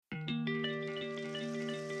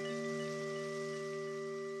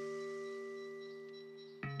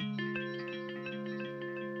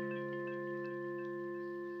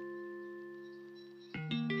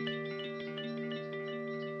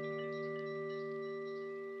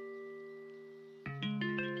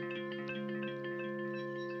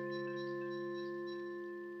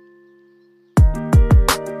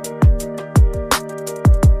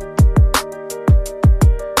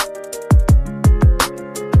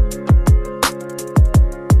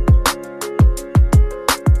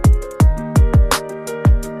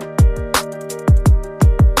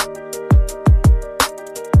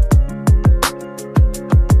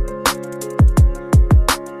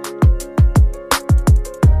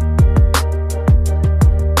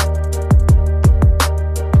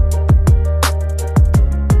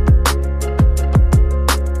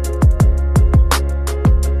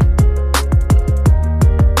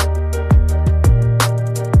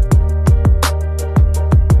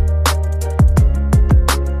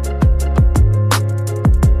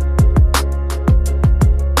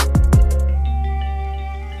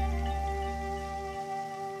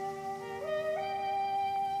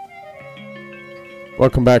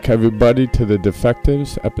Welcome back, everybody, to the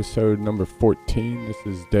Defectives, episode number 14. This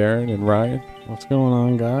is Darren and Ryan. What's going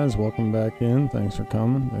on, guys? Welcome back in. Thanks for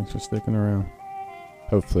coming. Thanks for sticking around.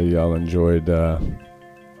 Hopefully y'all enjoyed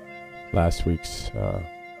last week's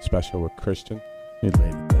special with Christian. He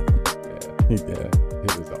laid it down. Yeah, He did.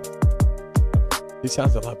 He was awesome. He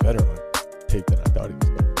sounds a lot better on tape than I thought he was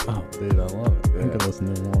going to. Oh, dude, I love it. Yeah. I could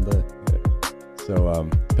listen to him all day. Yeah. So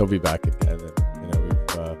he'll be back again, and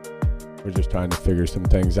we're just trying to figure some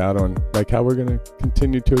things out on like how we're going to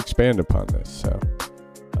continue to expand upon this. So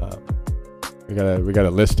we got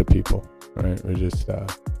a list of people, right? We're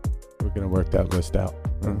going to work that list out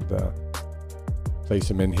and place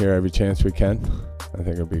them in here every chance we can. I think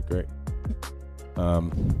it'll be great.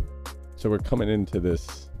 So we're coming into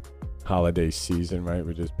this holiday season, right?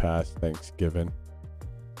 We just passed Thanksgiving,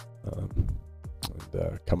 and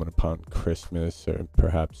coming upon Christmas, or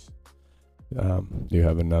perhaps you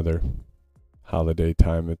have another holiday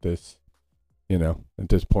time at this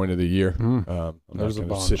point of the year. There's a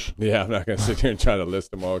bunch. I'm not going to sit here and try to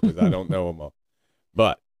list them all because I don't know them all.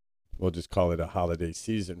 But we'll just call it a holiday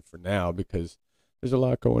season for now because there's a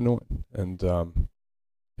lot going on. And,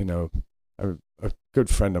 a good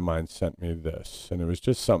friend of mine sent me this, and it was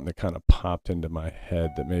just something that kind of popped into my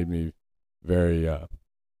head that made me very, I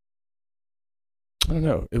don't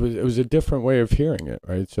know. It was a different way of hearing it,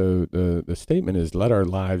 right? So the statement is, let our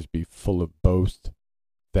lives be full of both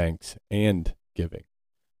thanks and giving.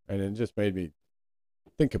 And it just made me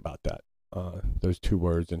think about that, those two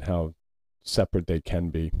words and how separate they can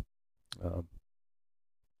be.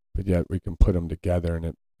 But yet we can put them together,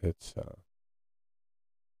 and it's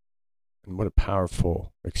and what a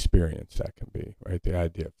powerful experience that can be, right? The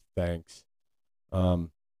idea of thanks.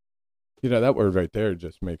 That word right there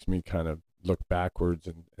just makes me kind of look backwards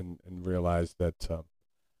and realize that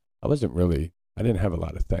I didn't have a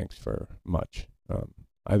lot of thanks for much. I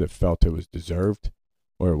either felt it was deserved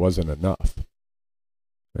or it wasn't enough,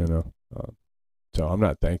 so I'm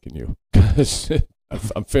not thanking you.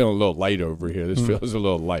 I'm feeling a little light over here. This feels a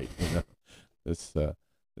little light, this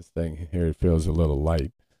thing here feels a little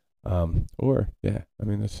light. This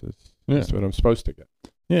is what I'm supposed to get.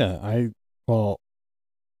 Yeah,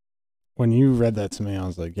 when you read that to me, I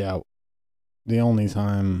was like, yeah, the only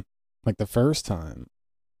time, like the first time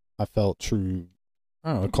I felt true,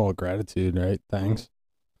 I don't know, call it gratitude, right? Thanks.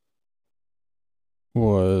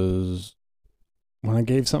 Was when I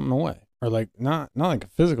gave something away, or like not like a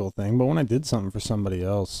physical thing, but when I did something for somebody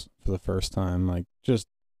else for the first time, like just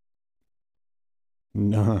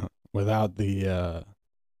without the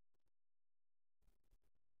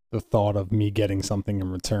thought of me getting something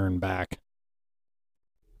in return back,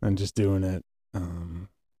 and just doing it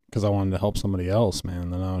because I wanted to help somebody else,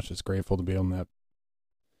 man. And I was just grateful to be in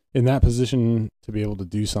that position to be able to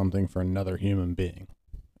do something for another human being.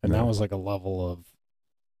 And that was like a level of,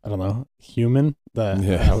 I don't know, human that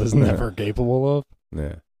I was never capable of.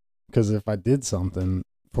 Yeah. Because if I did something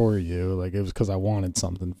for you, like it was because I wanted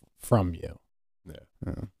something from you. Yeah.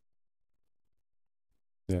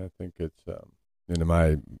 Yeah, I think it's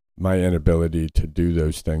my inability to do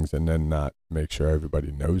those things and then not make sure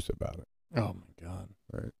everybody knows about it. Oh my God.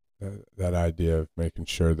 Right. That idea of making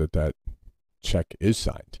sure that check is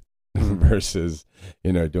signed versus,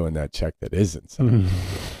 doing that check that isn't signed.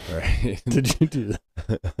 Right. Did you do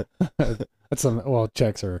that?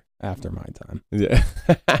 Checks are after my time. Yeah.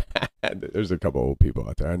 There's a couple old people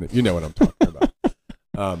out there, and you know what I'm talking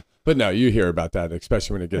about. But no, you hear about that,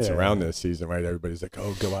 especially when it gets around this season, right? Everybody's like,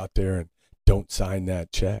 oh, go out there and don't sign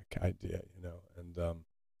that check idea,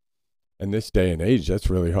 and this day and age,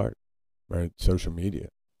 that's really hard, right? Social media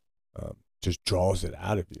just draws it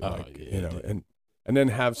out of you, and then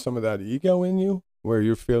have some of that ego in you where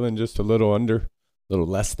you're feeling just a little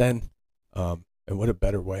less than, and what a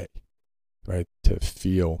better way, right? To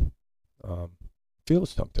feel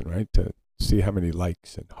something, right? To see how many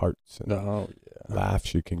likes and hearts and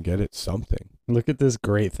laughs you can get at something. Look at this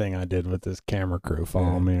great thing I did with this camera crew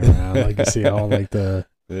following me around. Like you see all like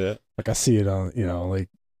like I see it on, like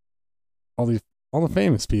all the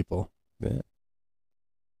famous people. Yeah.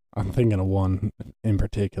 I'm thinking of one in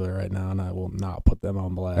particular right now, and I will not put them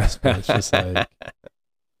on blast, but it's just like,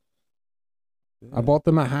 I bought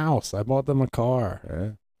them a house. I bought them a car. Yeah.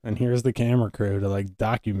 And here's the camera crew to like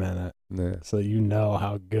document it so you know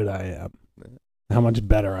how good I am, how much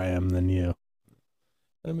better I am than you.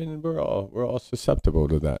 I mean, we're all susceptible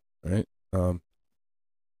to that, right?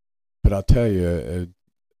 But I'll tell you,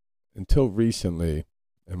 until recently,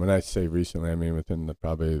 and when I say recently, I mean within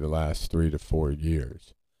probably the last 3 to 4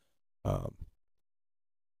 years,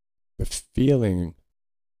 the feeling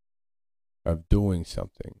of doing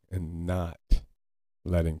something and not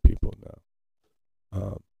letting people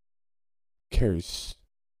know carries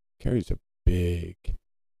a big,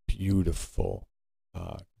 beautiful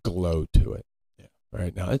glow to it. Yeah.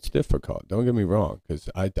 Right now, it's difficult. Don't get me wrong, because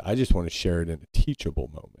I just want to share it in a teachable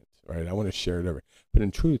moment. Right, I want to share it but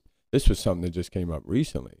in truth, this was something that just came up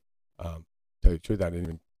recently. Tell you the truth, I didn't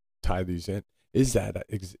even tie these in. Is that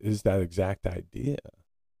exact idea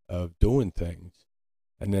of doing things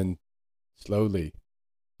and then slowly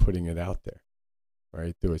putting it out there,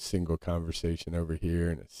 right? Through a single conversation over here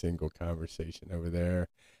and a single conversation over there,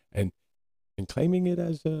 and claiming it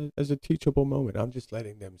as a teachable moment. I'm just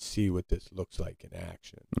letting them see what this looks like in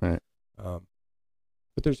action. Right.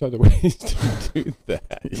 But there's other ways to do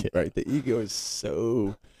that, yeah. Right? The ego is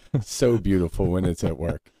so beautiful when it's at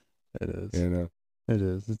work. It is. You know? It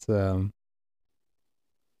is. It's I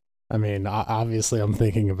mean, obviously I'm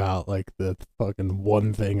thinking about like the fucking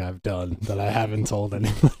one thing I've done that I haven't told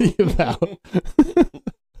anybody about.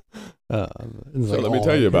 So like, let me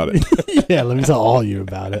tell you about it. Yeah, let me tell all you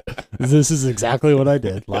about it. This is exactly what I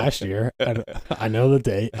did last year. And I know the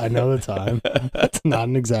date. I know the time. It's not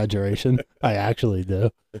an exaggeration. I actually do.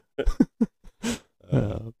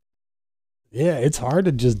 Yeah, it's hard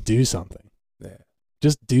to just do something. Yeah.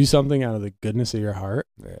 Just do something out of the goodness of your heart,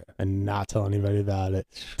 yeah. And not tell anybody about it.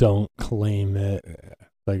 Don't claim it. Yeah.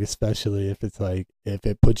 Like, especially if it's like, if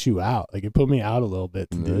it puts you out. Like, it put me out a little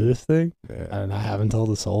bit to do this thing. Yeah. And I haven't told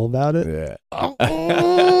a soul about it. Yeah.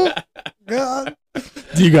 Oh, God.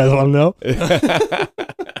 Do you guys want to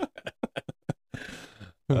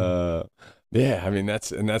know? Yeah, I mean,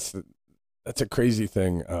 that's a crazy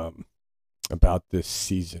thing about this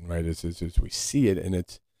season, right? Is we see it, and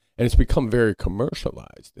it's become very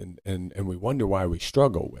commercialized, and we wonder why we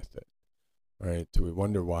struggle with it, right? So we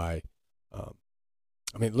wonder why.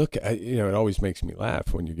 I mean, look, it always makes me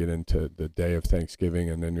laugh when you get into the day of Thanksgiving,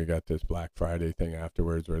 and then you got this Black Friday thing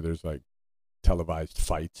afterwards, where there's like televised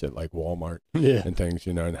fights at like Walmart, yeah. And things,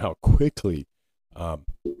 and how quickly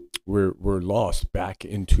we're lost back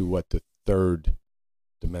into what the third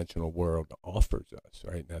dimensional world offers us,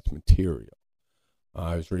 right? And that's material.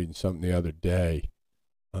 I was reading something the other day,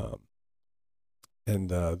 and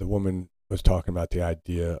the woman was talking about the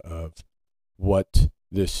idea of what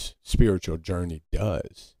this spiritual journey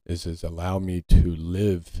does is allow me to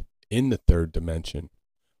live in the third dimension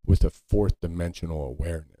with a fourth dimensional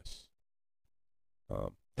awareness.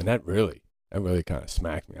 And that really kind of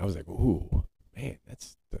smacked me. I was like, ooh, man,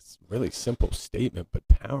 that's really simple statement, but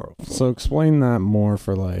powerful. So explain that more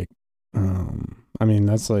for like, I mean,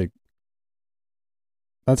 that's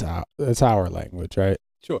our language, right?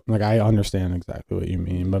 Sure. Like, I understand exactly what you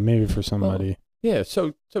mean, but maybe for somebody. Well, yeah.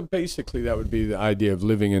 So basically that would be the idea of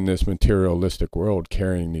living in this materialistic world,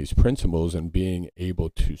 carrying these principles and being able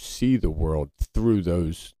to see the world through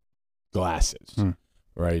those glasses,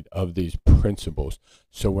 right? Of these principles.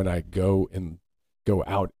 So when I go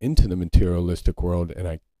out into the materialistic world and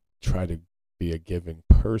I try to be a giving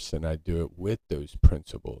person, I do it with those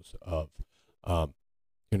principles of,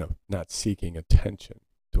 not seeking attention,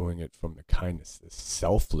 doing it from the kindness, the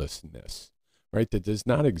selflessness, right? That does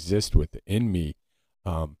not exist within me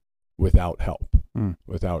without help,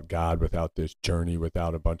 without God, without this journey,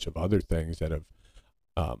 without a bunch of other things that have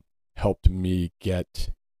helped me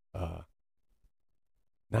get, I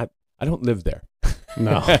don't live there.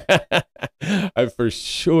 No. I for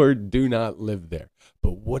sure do not live there.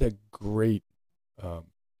 But what a great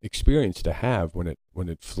experience to have when it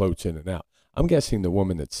floats in and out. I'm guessing the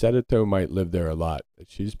woman that said it, though, might live there a lot.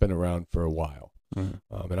 She's been around for a while. And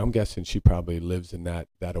I'm guessing she probably lives in that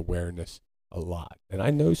awareness a lot. And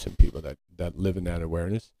I know some people that live in that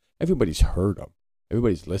awareness. Everybody's heard them.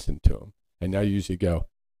 Everybody's listened to them. And now you usually go,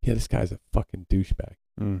 yeah, this guy's a fucking douchebag.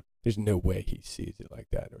 There's no way he sees it like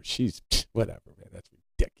that. Or she's, whatever, man. That's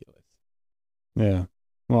ridiculous. Yeah.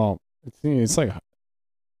 Well, it's like,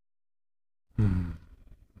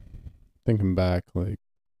 thinking back, like,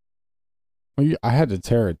 I had to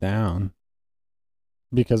tear it down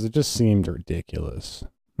because it just seemed ridiculous.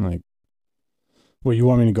 Like, well, you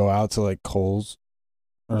want me to go out to like Kohl's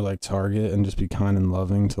or like Target and just be kind and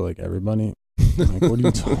loving to like everybody? Like, what are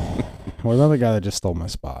you talking? What about the guy that just stole my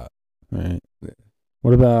spot? Right? Yeah.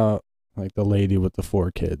 What about like the lady with the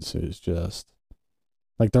 4 kids who's just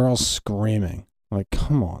like, they're all screaming. Like,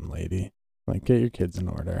 come on, lady. Like, get your kids in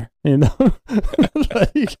order,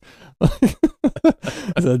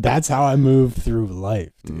 so that's how I move through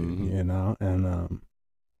life, dude, And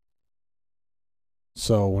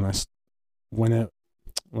so when I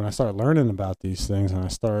start learning about these things and I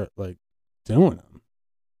start like doing them,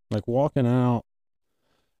 like walking out,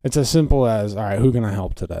 it's as simple as, all right, who can I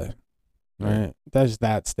help today? Right? That's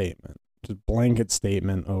that statement. just blanket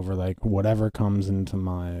statement over like whatever comes into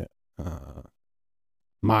my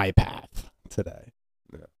my path today.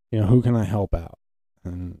 Yeah. You know, who can I help out?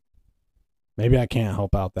 And maybe I can't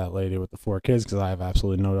help out that lady with the 4 kids because I have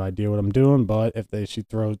absolutely no idea what I'm doing. But if she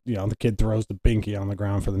throws, you know, the kid throws the binky on the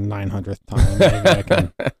ground for the 900th time, maybe I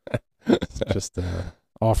can just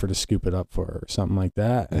offer to scoop it up for her or something like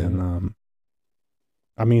that. Yeah. And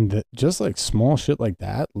I mean, just like small shit like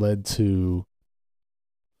that led to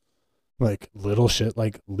like little shit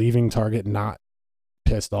like leaving Target not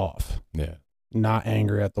pissed off, Yeah. not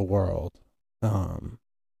angry at the world, and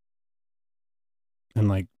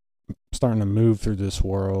like starting to move through this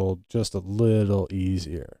world just a little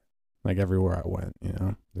easier, like everywhere I went, you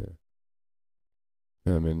know.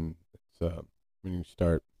 Yeah. I mean, it's when you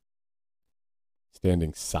start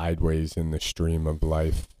standing sideways in the stream of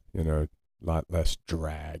life, you know, a lot less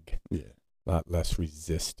drag, a lot less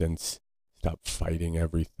resistance. Stop fighting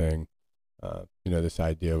everything. You know, this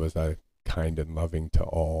idea was kind and loving to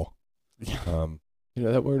all. You know,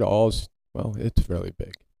 that word all's, well, it's really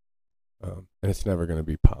big. And it's never going to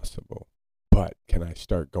be possible. But can I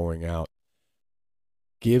start going out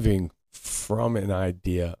giving from an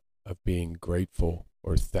idea of being grateful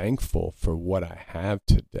or thankful for what I have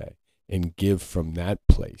today and give from that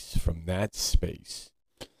place, from that space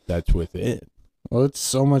that's within? Well, it's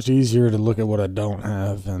so much easier to look at what I don't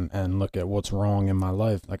have and look at what's wrong in my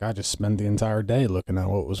life. Like, I just spent the entire day looking at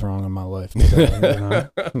what was wrong in my life today, you know?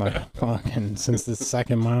 Like, fucking, since the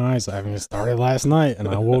second my eyes, I mean, it started last night, and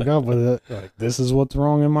I woke up with it. Like, this is what's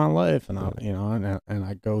wrong in my life. And I, you know, and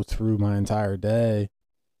I go through my entire day.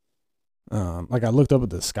 Like, I looked up at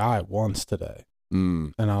the sky once today,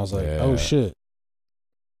 and I was like, oh, shit.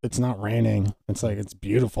 It's not raining. It's like, it's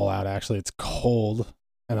beautiful out, actually. It's cold.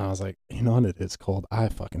 And I was like, you know what? It is cold. I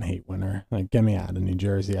fucking hate winter. Like, get me out of New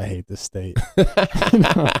Jersey. I hate this state. You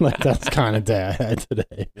know, like, that's the kind of day I had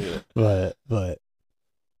today. Yeah. But,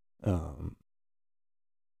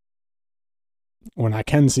 when I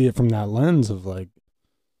can see it from that lens of like,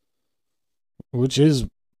 which is,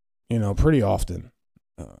 you know, pretty often,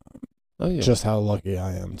 just how lucky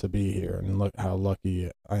I am to be here, and look how lucky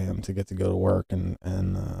I am to get to go to work and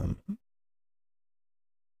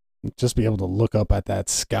just be able to look up at that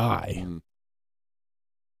sky.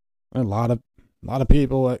 A lot of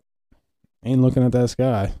people that ain't looking at that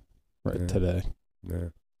sky today. Yeah.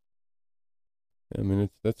 I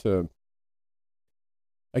mean, it's like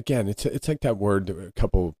that word that a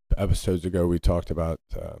couple episodes ago we talked about,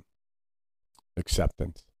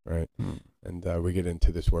 acceptance, right? And we get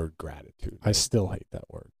into this word gratitude. I still hate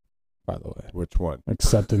that word, by the way. Which one?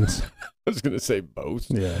 Acceptance. I was going to say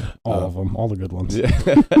both. Yeah, all of them, all the good ones. Yeah.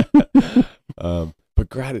 But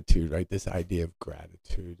gratitude, right? This idea of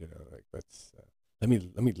gratitude, you know, like let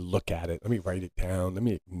me look at it. Let me write it down. Let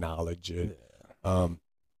me acknowledge it. Yeah.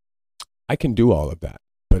 I can do all of that,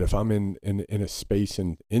 but if I'm in a space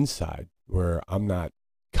inside where I'm not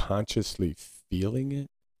consciously feeling it,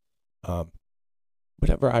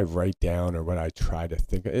 whatever I write down or what I try to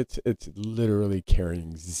think, it's literally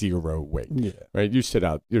carrying zero weight. Yeah. Right? You're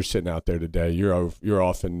sitting out there today. You're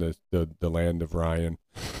off in the land of Ryan,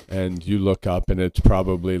 and you look up and it's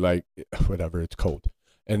probably like whatever, it's cold.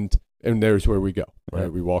 And there's where we go.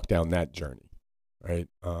 Right? We walk down that journey. Right?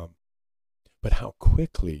 But how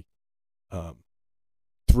quickly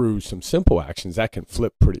through some simple actions that can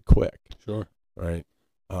flip pretty quick. Sure. Right?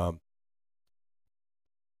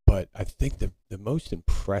 But I think the most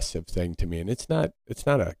impressive thing to me, and it's not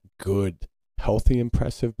a good, healthy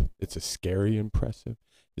impressive, it's a scary impressive,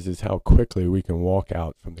 is how quickly we can walk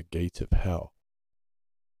out from the gates of hell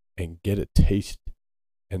and get a taste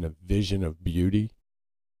and a vision of beauty,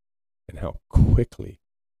 and how quickly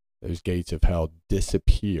those gates of hell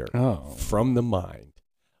disappear from the mind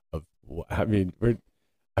of, I mean,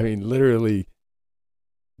 literally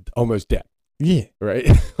almost dead. Yeah. Right.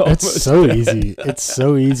 It's so easy. It's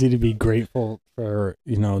so easy to be grateful for,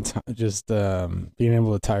 you know, just being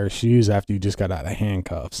able to tie your shoes after you just got out of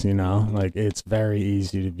handcuffs, you know, like it's very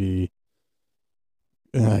easy to be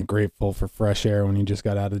grateful for fresh air when you just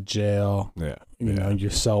got out of jail. Yeah. You know,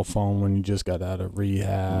 your cell phone when you just got out of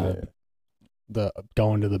rehab. The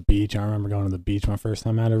going to the beach. I remember going to the beach my first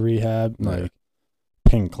time out of rehab, like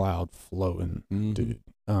pink cloud floating, dude.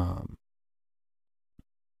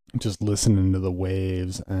 Just listening to the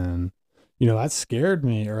waves, and you know that scared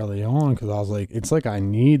me early on because I was like, it's like I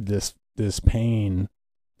need this pain,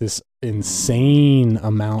 this insane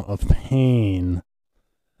amount of pain,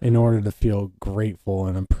 in order to feel grateful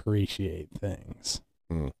and appreciate things.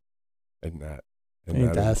 Ain't that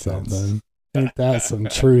something? Ain't that some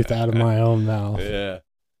truth out of my own mouth? Yeah.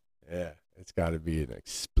 it's got to be an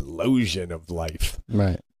explosion of life.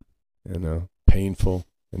 Right. You know, painful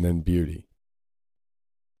and then beauty.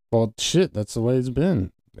 Well, shit, that's the way it's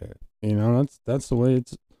been. Yeah. You know, that's the way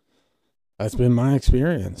that's been my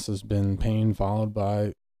experience. Has been pain followed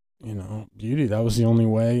by, you know, beauty. That was the only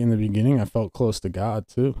way in the beginning I felt close to God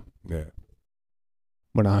too. Yeah.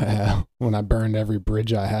 When I burned every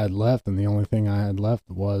bridge I had left, and the only thing I had left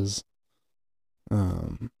was,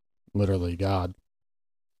 literally God.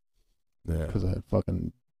 Yeah. Because I had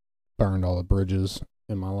fucking burned all the bridges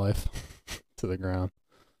in my life to the ground.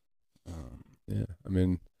 Yeah. I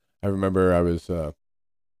mean, I remember I was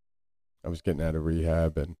getting out of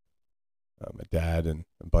rehab, and my dad and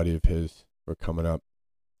a buddy of his were coming up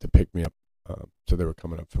to pick me up. So they were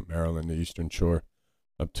coming up from Maryland, the Eastern Shore,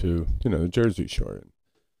 up to, you know, the Jersey Shore. And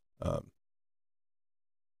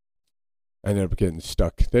I ended up getting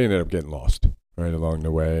stuck. They ended up getting lost right along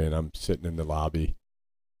the way, and I'm sitting in the lobby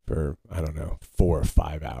for, I don't know, 4 or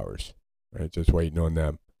 5 hours, right, just waiting on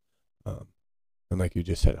them. And like you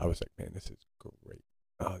just said, I was like, man, this is great.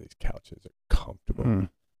 Oh, these couches are comfortable.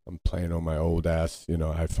 I'm playing on my old ass, you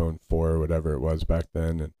know, iPhone 4 or whatever it was back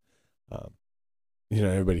then. And, you know,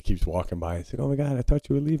 everybody keeps walking by and saying, oh my God, I thought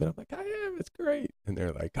you were leaving. I'm like, I am, it's great. And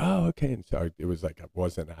they're like, oh, okay. And so it was like,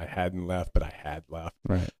 I hadn't left, but I had left.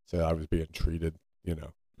 Right. So I was being treated, you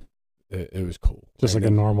know, it was cool. Just like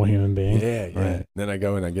a normal human being. Yeah, yeah. Right. Then I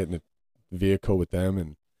go and I get in the vehicle with them,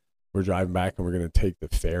 and we're driving back, and we're going to take the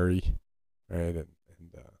ferry, right? And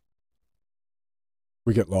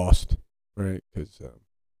we get lost, right? Because,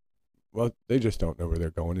 well, they just don't know where they're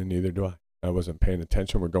going, and neither do I. I wasn't paying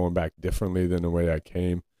attention. We're going back differently than the way I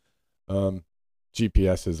came.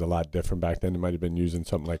 GPS is a lot different back then. They might have been using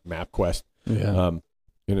something like MapQuest. Yeah.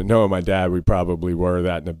 You know, knowing my dad, we probably were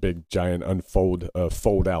that in a big, giant,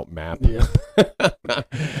 fold-out map. Yeah.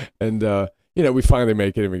 And, you know, we finally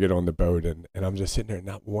make it, and we get on the boat, and I'm just sitting there.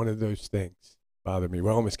 Not one of those things bothered me.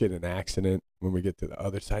 We're almost getting an accident when we get to the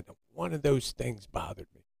other side. Not one of those things bothered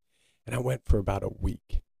me. And I went for about a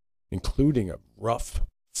week, including a rough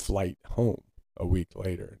flight home a week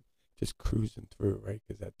later, just cruising through, right?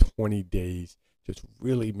 Because that 20 days just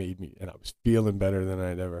really made me, and I was feeling better than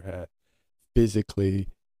I'd ever had physically,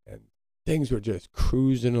 and things were just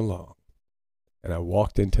cruising along. And I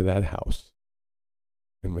walked into that house,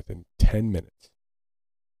 and within 10 minutes,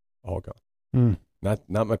 all gone.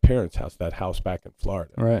 Not my parents' house, that house back in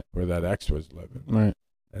Florida, Right. where that ex was living. Right.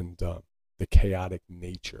 And the chaotic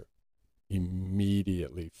nature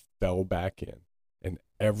immediately fell back in, and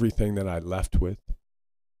everything that I left with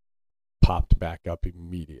popped back up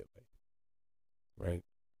immediately, right?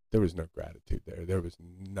 There was no gratitude there. There was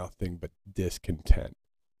nothing but discontent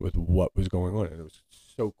with what was going on, and it was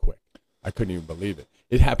so quick. I couldn't even believe it.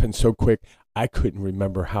 It happened so quick, I couldn't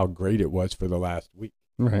remember how great it was for the last week.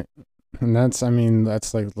 Right. And that's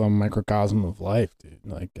like the microcosm of life, dude.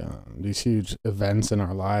 Like, these huge events in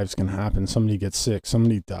our lives can happen. Somebody gets sick,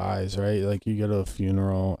 somebody dies, right? Like, you go to a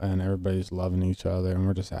funeral and everybody's loving each other, and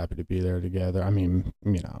we're just happy to be there together. I mean,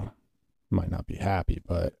 you know, might not be happy,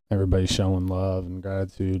 but everybody's showing love and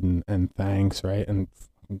gratitude and thanks, right? And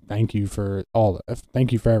thank you for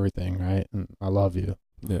thank you for everything, right? And I love you.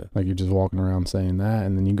 Yeah. Like, you're just walking around saying that,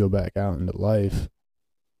 and then you go back out into life.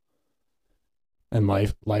 And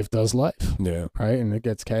life does life, Yeah. right? And it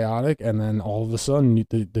gets chaotic, and then all of a sudden,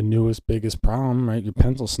 the newest, biggest problem, right? Your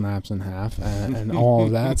pencil snaps in half, and all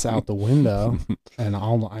of that's out the window,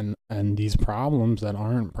 and these problems that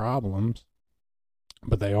aren't problems,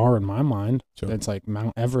 but they are in my mind. Sure. It's like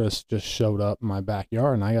Mount Everest just showed up in my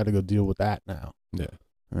backyard, and I got to go deal with that now. Yeah.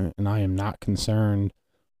 Right? And I am not concerned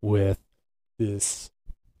with this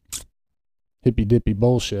hippy dippy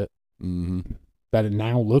bullshit that it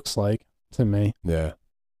now looks like to me. Yeah.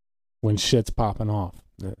 When shit's popping off.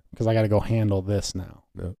 Yeah. Because I got to go handle this now.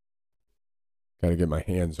 Yeah. Got to get my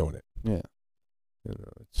hands on it. Yeah. You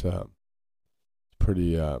know,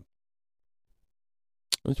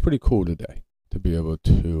 it's pretty cool today to be able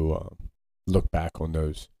to look back on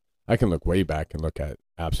those. I can look way back and look at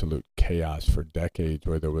absolute chaos for decades,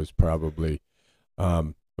 where there was probably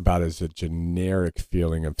about as a generic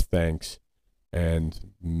feeling of thanks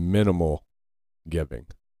and minimal giving.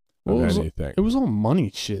 Well, anything. It was all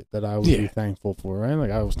money shit that I would be thankful for, right?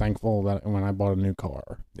 Like, I was thankful that when I bought a new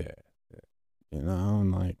car. Yeah. You know,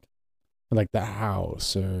 and like the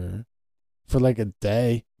house, or for like a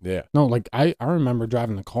day. Yeah. No, like I remember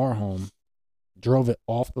driving the car home, drove it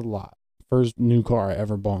off the lot. First new car I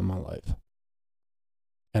ever bought in my life.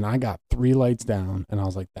 And I got 3 lights down, and I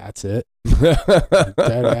was like, that's it.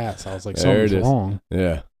 Dead ass. I was like, something's wrong.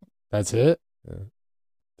 Yeah. That's it? Yeah.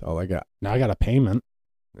 That's all I got. Now I got a payment.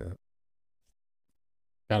 Yeah.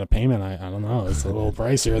 got a payment. I don't know. It's a little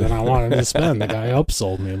pricier than I wanted to spend. The guy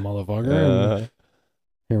upsold me, motherfucker. And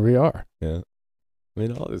here we are. Yeah. I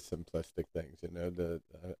mean, all the simplistic things, you know.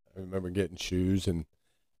 I remember getting shoes and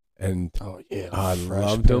oh yeah, I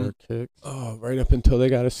loved them. Kicks. Oh, right up until they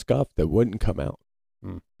got a scuff that wouldn't come out,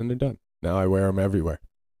 and they're done. Now I wear them everywhere.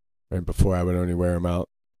 Right before I would only wear them out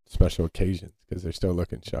special occasions because they're still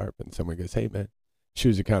looking sharp. And someone goes, "Hey man,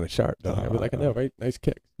 shoes are kind of sharp." I'd be like, "I know, right? Nice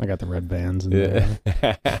kicks." I got the red Vans in there.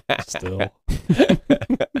 Still.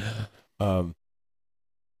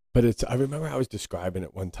 But I remember I was describing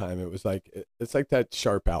it one time. It was like, it's like that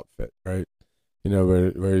sharp outfit, right? You know,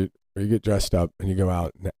 where you get dressed up and you go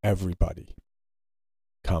out and everybody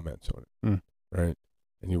comments on it, right?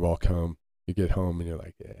 And you walk home, you get home and you're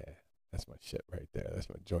like, yeah, that's my shit right there. That's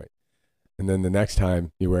my joint. And then the next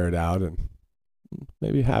time you wear it out and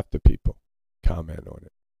maybe half the people comment on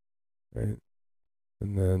it, right?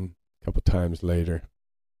 And then a couple times later,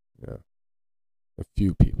 a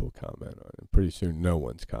few people comment on it. Pretty soon, no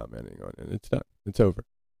one's commenting on it. It's done. It's over.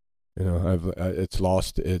 You know, it's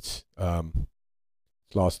lost its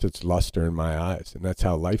luster in my eyes, and that's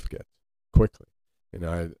how life gets quickly. You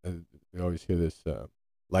know, I always hear this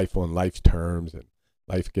life on life's terms, and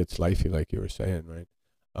life gets lifey, like you were saying, right?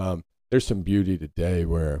 There's some beauty today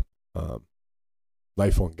where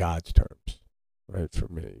life on God's terms, right? For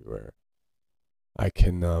me, where I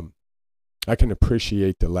can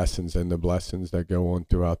appreciate the lessons and the blessings that go on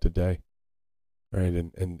throughout the day, right?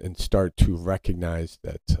 And start to recognize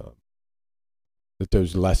that that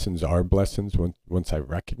those lessons are blessings once I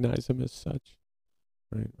recognize them as such,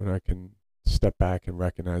 right? When I can step back and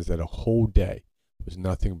recognize that a whole day was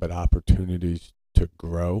nothing but opportunities to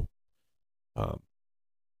grow,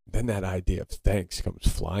 then that idea of thanks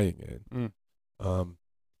comes flying in.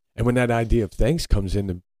 And when that idea of thanks comes in,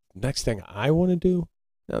 the next thing I want to do,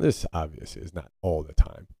 now this obviously is not all the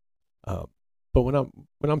time, but when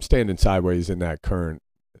I'm standing sideways in that current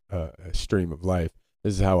stream of life,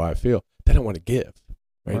 this is how I feel. Then I want to give,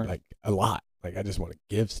 right? Like a lot. Like I just want to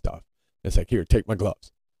give stuff. It's like, here, take my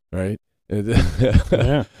gloves, right?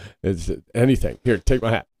 Yeah. It's anything. Here, take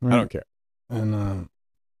my hat. Right. I don't care. And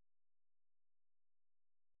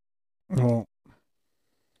well,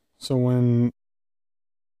 so when,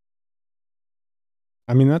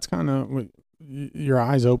 I mean, that's kind of your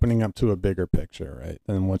eyes opening up to a bigger picture, right?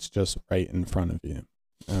 Than what's just right in front of you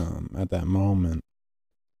at that moment.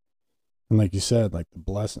 And like you said, like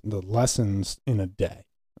the lessons in a day.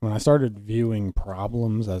 When I started viewing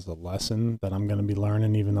problems as a lesson that I'm going to be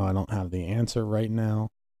learning, even though I don't have the answer right now,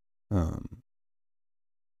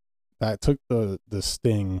 that took the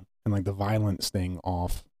sting and like the violent sting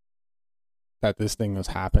off that this thing was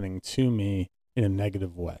happening to me in a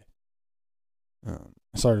negative way. I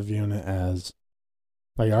started viewing it as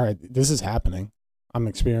like, all right, this is happening. I'm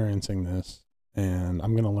experiencing this and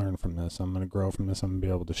I'm going to learn from this. I'm going to grow from this. I'm going to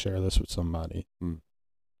be able to share this with somebody,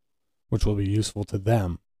 which will be useful to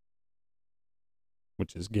them,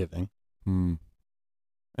 which is giving. And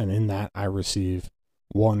in that I receive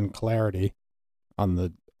one, clarity on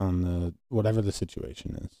the whatever the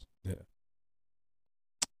situation is. Yeah.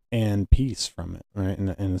 And peace from it, right? And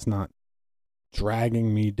it's not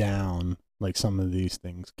dragging me down like some of these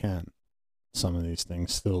things can. Some of these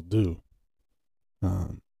things still do.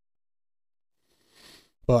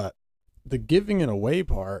 But the giving it away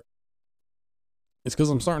part is because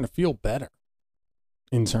I'm starting to feel better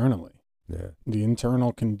internally. Yeah. The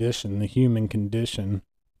internal condition, the human condition,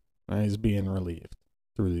 is being relieved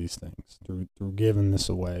through these things, through giving this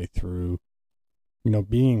away, through,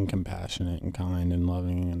 being compassionate and kind and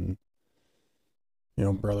loving and,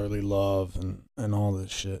 brotherly love and all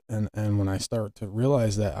this shit. And when I start to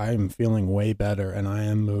realize that I am feeling way better and I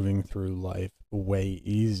am moving through life way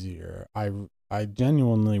easier, I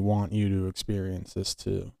genuinely want you to experience this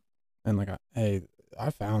too. And like, hey, I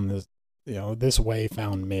found this, this way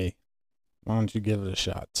found me. Why don't you give it a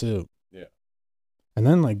shot too? Yeah. And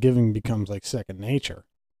then like giving becomes like second nature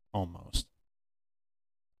almost.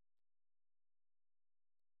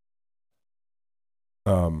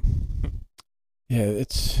 Yeah,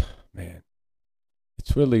 it's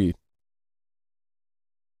really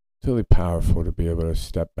powerful to be able to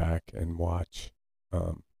step back and watch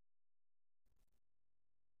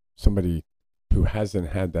somebody who hasn't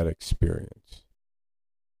had that experience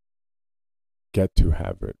get to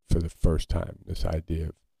have it for the first time. This idea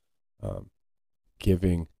of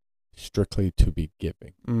giving strictly to be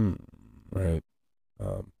giving, right?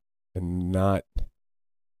 And not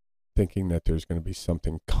thinking that there's going to be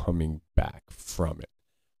something coming back from it,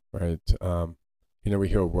 right? We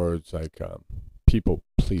hear words like people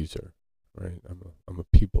pleaser, right? I'm a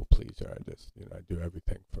people pleaser. I just, I do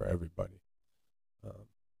everything for everybody.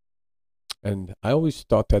 And I always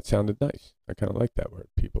thought that sounded nice. I kind of like that word,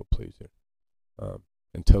 people pleaser.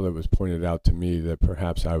 Until it was pointed out to me that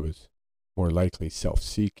perhaps I was more likely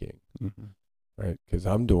self-seeking, right? Because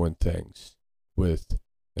I'm doing things with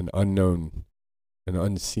an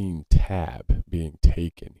unseen tab being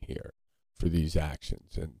taken here for these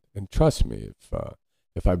actions. And trust me,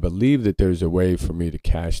 if I believe that there's a way for me to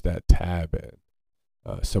cash that tab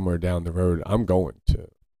in somewhere down the road, I'm going to.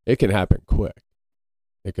 It can happen quick.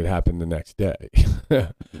 It could happen the next day.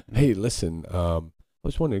 Hey, listen, I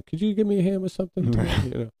was wondering, could you give me a hand with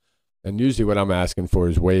something? And usually what I'm asking for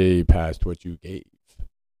is way past what you gave,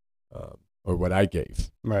 or what I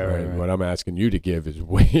gave. Right. What I'm asking you to give is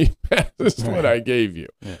way past what I gave you.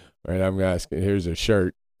 Yeah. Right. I'm asking, here's a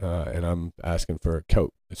shirt, and I'm asking for a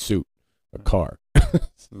coat, a suit, a car,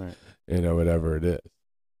 right. Whatever it is.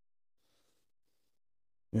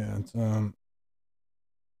 Yeah. It's,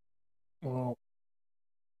 well,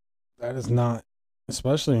 that is not,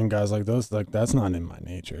 especially in guys like those, like that's not in my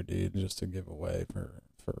nature, dude, just to give away for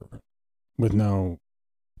with no,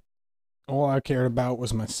 all I cared about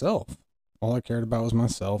was myself. All I cared about was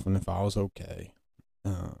myself and if I was okay.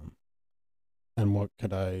 And what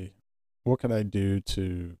could I do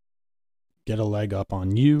to get a leg up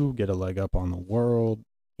on you, get a leg up on the world,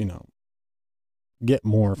 get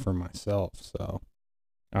more for myself. So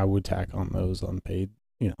I would tack on those unpaid,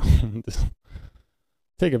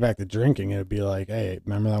 take it back to drinking. It'd be like, hey,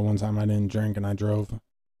 remember that one time I didn't drink and I drove?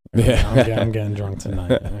 Yeah, I'm getting drunk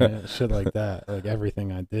tonight. Right? Shit like that. Like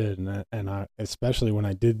everything I did, and I especially when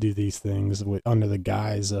I did do these things under the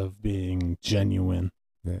guise of being genuine.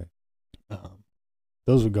 Yeah.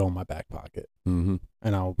 Those would go in my back pocket, and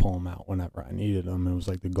I would pull them out whenever I needed them. It was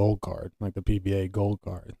like the gold card, like the PBA gold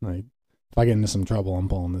card. Like if I get into some trouble, I'm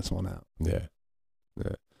pulling this one out. Yeah.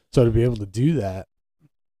 So to be able to do that,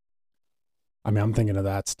 I mean, I'm thinking of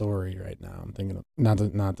that story right now. I'm thinking of not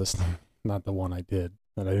the one I did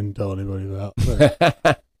that I didn't tell anybody about.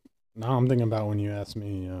 But now I'm thinking about when you asked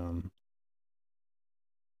me,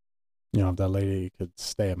 if that lady could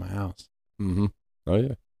stay at my house. Oh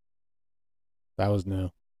yeah. That was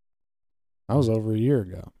new. That was over a year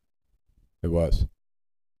ago. It was.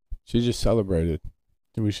 She just celebrated.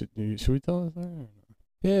 Should we tell us that?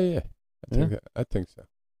 Yeah. I think so.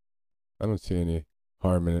 I don't see any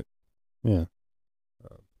harm in it. Yeah.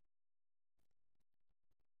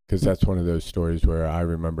 Because that's one of those stories where I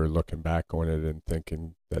remember looking back on it and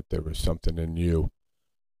thinking that there was something in you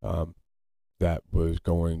that was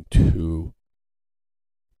going to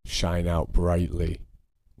shine out brightly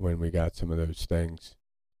when we got some of those things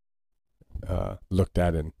looked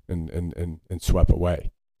at and swept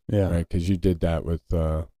away. Yeah. Right? Because you did that with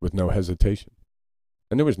no hesitation.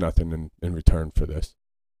 And there was nothing in return for this.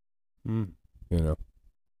 Yeah,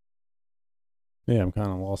 I'm kind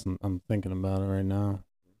of lost. I'm thinking about it right now.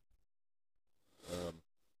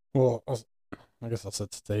 Well, I guess I'll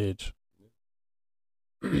set the stage.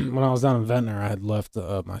 When I was down in Ventnor, I had left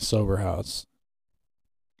my sober house.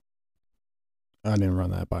 I didn't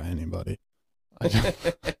run that by anybody.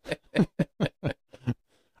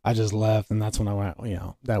 I just left, and that's when I went,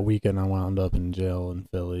 that weekend I wound up in jail in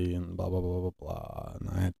Philly and blah, blah, blah, blah, blah. And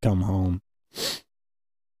I had come home,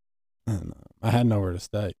 and I had nowhere to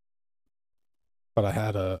stay. But I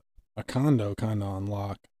had a condo kind of on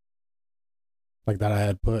lock, like that I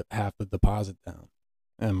had put half the deposit down.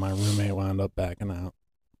 And my roommate wound up backing out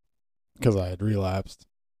because I had relapsed.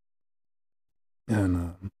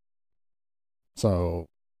 And so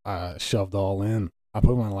I shoved all in. I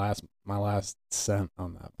put my last cent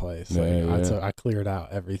on that place. I cleared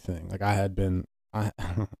out everything. Like I had been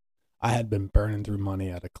burning through money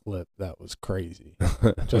at a clip that was crazy.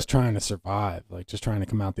 Just trying to survive, like just trying to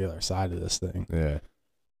come out the other side of this thing. Yeah.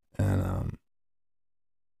 And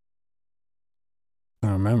I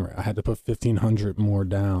remember I had to put $1,500 more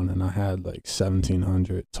down, and I had like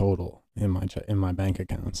 $1,700 total in my bank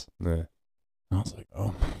accounts. Yeah. And I was like,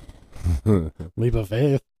 oh, leap of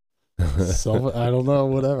faith. So I don't know,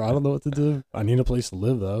 whatever. I don't know what to do. I need a place to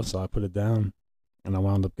live though, so I put it down, and I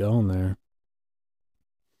wound up going there.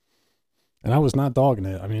 And I was not dogging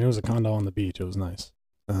it. I mean, it was a condo on the beach. It was nice,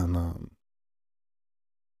 and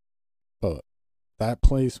but that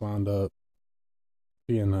place wound up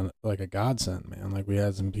being like a godsend, man. Like we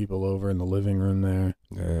had some people over in the living room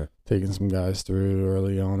there, taking some guys through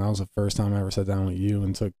early on. That was the first time I ever sat down with you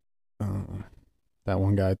and took that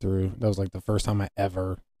one guy through. That was like the first time I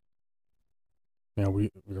ever.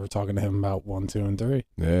 We were talking to him about 1, 2, and 3.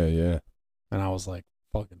 Yeah. And I was like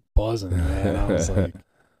fucking buzzing, man. I was like,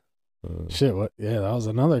 Shit, what? Yeah, that was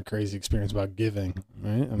another crazy experience about giving,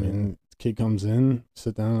 right? I mean, the kid comes in,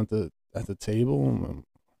 sit down at the table.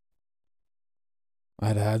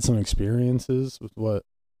 I'd had some experiences with what,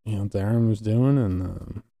 Darren was doing,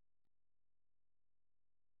 and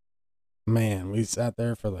man, we sat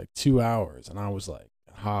there for like 2 hours, and I was like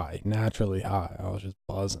high, naturally high. I was just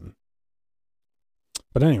buzzing.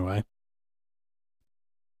 But anyway,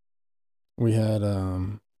 we had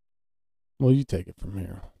well, you take it from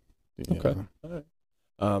here. Okay. All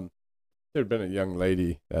right. There had been a young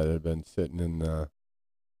lady that had been sitting in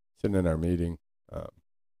our meeting,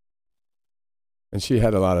 and she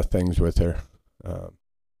had a lot of things with her,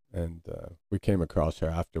 and we came across her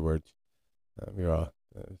afterwards. We were all,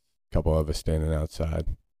 a couple of us standing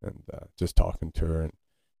outside and just talking to her,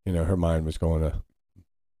 and her mind was going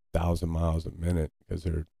 1,000 miles a minute because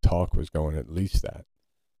her talk was going at least that,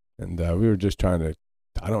 and we were just trying to.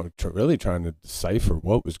 Really trying to decipher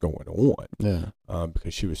what was going on. Yeah.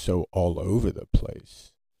 Because she was so all over the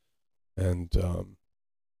place. And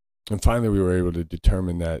finally we were able to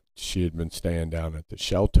determine that she had been staying down at the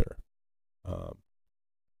shelter.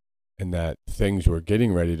 And that things were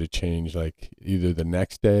getting ready to change, like either the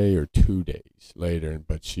next day or 2 days later.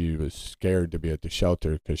 But she was scared to be at the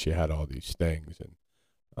shelter because she had all these things. And,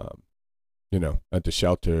 at the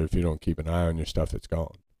shelter, if you don't keep an eye on your stuff, it's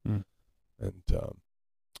gone. Mm. And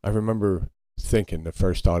I remember thinking, the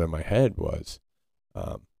first thought in my head was,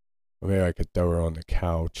 maybe I could throw her on the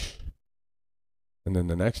couch. And then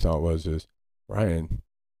the next thought was, Ryan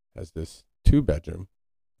has this 2-bedroom,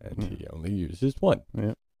 and he only uses 1.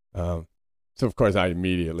 Yeah. So of course I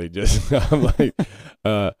immediately just, I'm like,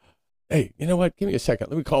 hey, you know what? Give me a second.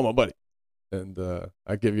 Let me call my buddy. And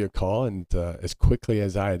I give you a call, and as quickly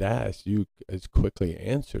as I had asked, you as quickly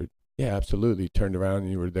answered. Yeah, absolutely. Turned around and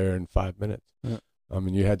you were there in 5 minutes. Yeah.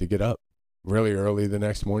 And you had to get up really early the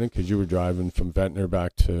next morning because you were driving from Ventnor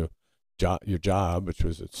back to your job, which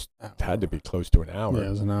had to be close to an hour. Yeah,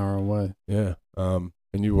 it was an hour away. Yeah. And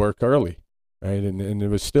you work early, right? And it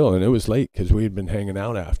was late because we had been hanging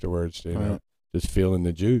out afterwards, just feeling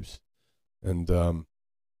the juice. And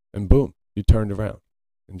boom, you turned around.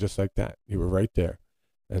 And just like that, you were right there.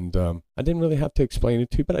 And I didn't really have to explain it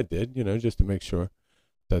to you, but I did, just to make sure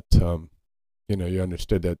that, you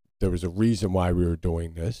understood that there was a reason why we were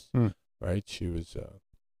doing this, right? She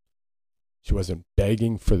wasn't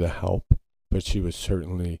begging for the help, but she was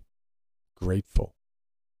certainly grateful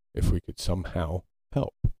if we could somehow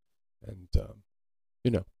help. And,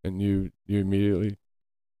 and you immediately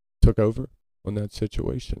took over on that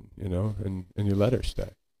situation, and you let her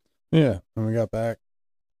stay. Yeah. And we got back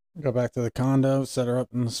to the condo, set her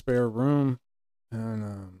up in the spare room,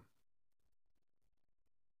 and,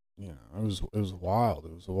 it was wild.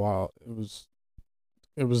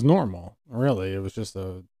 It was normal, really. It was just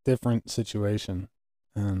a different situation.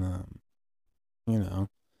 And,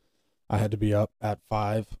 I had to be up at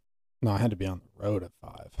 5. No, I had to be on the road at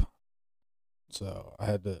 5. So I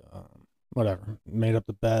had to, made up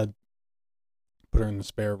the bed, put her in the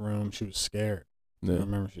spare room. She was scared. Yeah. I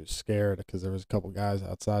remember she was scared because there was a couple guys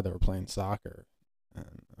outside that were playing soccer.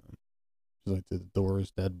 And she's like, the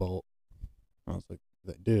doors deadbolt. I was like,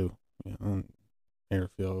 they do, and made her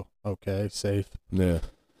feel okay, safe. Yeah.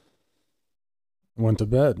 Went to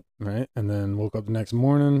bed, right? And then woke up the next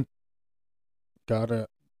morning, got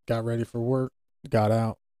ready for work, got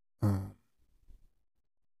out,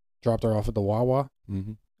 dropped her off at the Wawa,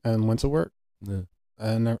 and went to work. Yeah.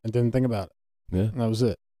 And I didn't think about it. Yeah. And that was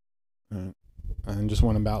it. And just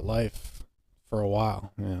went about life for a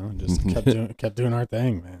while, just kept doing our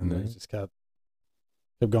thing, man. Yeah. Just kept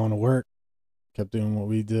going to work, kept doing what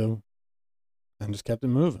we do, and just kept it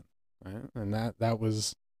moving, right? And that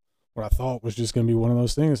was what I thought was just going to be one of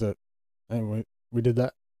those things that, hey, we did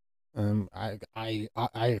that, and I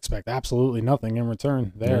expect absolutely nothing in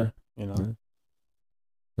return there, Yeah.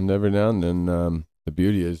 And every now and then, the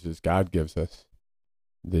beauty is God gives us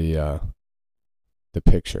the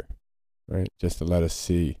picture, right? Just to let us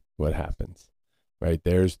see what happens, right?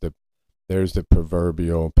 There's the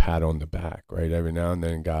proverbial pat on the back, right? Every now and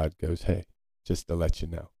then God goes, hey, just to let you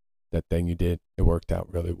know that thing you did, it worked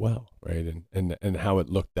out really well, right? And how it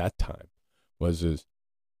looked that time was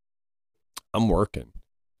I'm working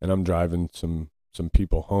and I'm driving some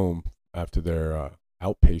people home after their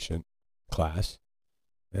outpatient class,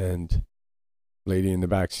 and lady in the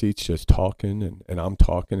back seat's just talking, and I'm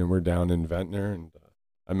talking, and we're down in Ventnor, and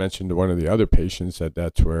I mentioned to one of the other patients that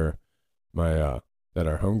that's where that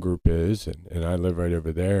our home group is, and I live right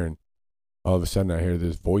over there, and all of a sudden I hear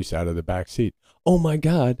this voice out of the back seat, oh my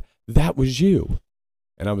God, that was you.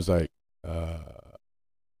 And I was like,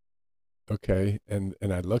 okay, and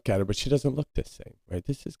I look at her, but she doesn't look the same, right?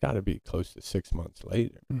 This has got to be close to 6 months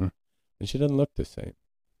later, and she doesn't look the same.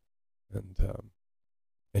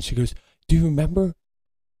 And she goes, "Do you remember?"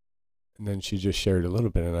 And then she just shared a little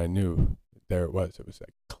bit, and I knew there it was. It was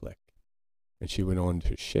like click. And she went on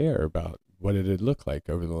to share about what it had looked like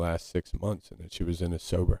over the last 6 months, and that she was in a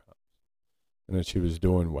sober house, and that she was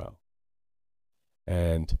doing well,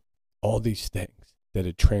 and all these things that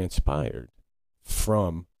had transpired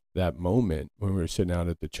from that moment when we were sitting out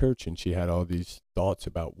at the church, and she had all these thoughts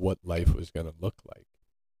about what life was going to look like.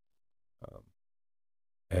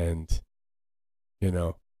 And, you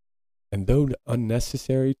know, and though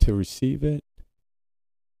unnecessary to receive it,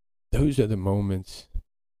 those are the moments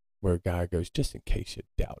where God goes, just in case you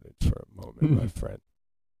doubted for a moment, my friend,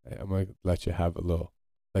 I'm going to let you have a little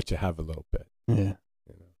bit. Yeah.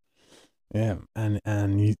 You know? Yeah.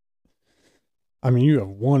 And you, I mean, you have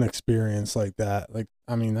one experience like that. Like,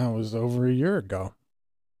 I mean, that was over a year ago.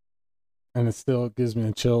 And it still gives me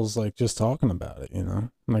the chills, like, just talking about it, you know?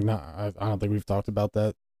 Like, I don't think we've talked about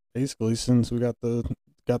that basically since we got the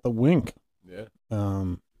wink. Yeah.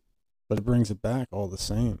 But it brings it back all the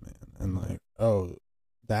same, man. And, like, oh,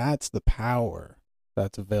 that's the power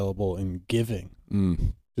that's available in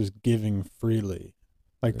giving. Just giving freely.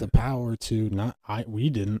 Like, the power to we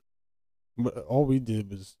didn't. But all we did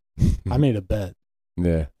was, I made a bet.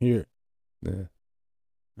 Yeah. Here. Yeah.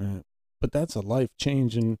 But that's a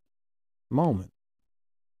life-changing moment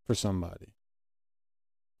for somebody.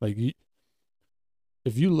 Like,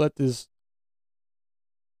 if you let this,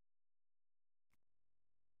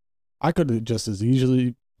 I could have just as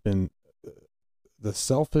easily been the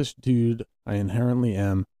selfish dude I inherently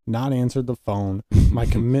am, not answered the phone. My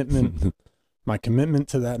commitment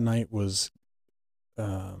to that night was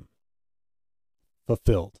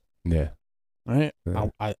fulfilled. Yeah. Right? Yeah.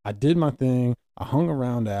 I did my thing. I hung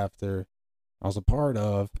around after. I was a part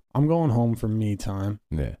of. I'm going home for me time.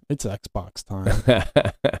 Yeah. It's Xbox time.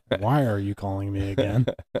 Why are you calling me again?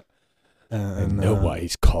 I know why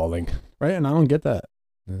he's calling. Right? And I don't get that.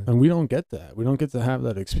 Yeah. And we don't get that. We don't get to have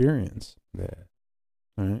that experience. Yeah.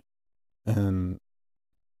 Right? And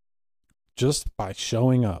just by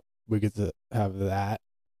showing up, we get to have that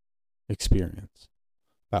experience.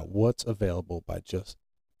 About what's available by just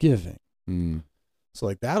giving. So,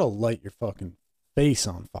 like, that'll light your fucking face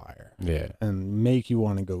on fire. Yeah. And make you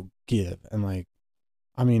want to go give. And, like,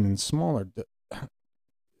 I mean, in smaller,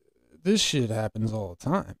 this shit happens all the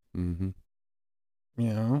time. Mm-hmm.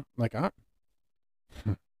 You know, like,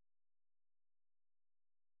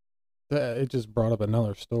 it just brought up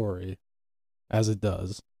another story, as it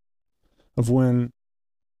does, of when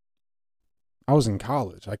I was in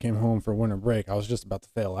college. I came home for winter break. I was just about to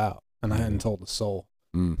fail out, and I hadn't told a soul.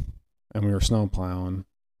 And we were snow plowing,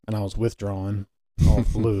 and I was withdrawing all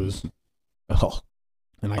blues.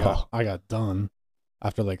 And I got done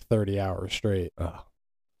after like 30 hours straight.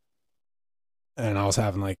 And I was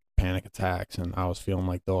having like panic attacks, and I was feeling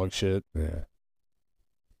like dog shit. Yeah.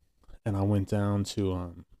 And I went down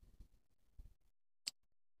to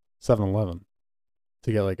 7-Eleven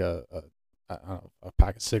to get like a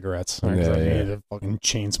pack of cigarettes. Right? I needed to fucking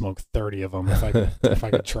chain smoke 30 of them if I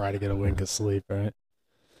could try to get a wink of sleep, right?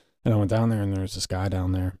 And I went down there, and there was this guy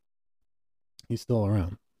down there. He's still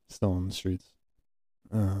around, still on the streets.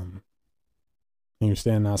 He was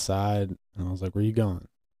standing outside, and I was like, "Where you going?"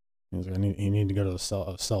 He was like, "You need to go to a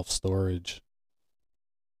self-storage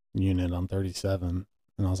unit on 37."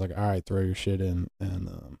 And I was like, "All right, throw your shit in,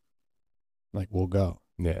 and like, we'll go."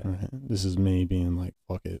 Yeah. Right? This is me being like,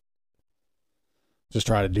 "Fuck it, just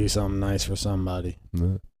try to do something nice for somebody."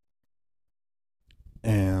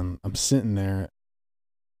 And I'm sitting there,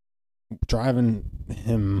 driving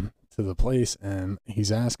him to the place, and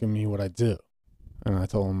he's asking me what I do. And I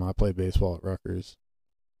told him I play baseball at Rutgers,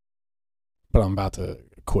 but I'm about to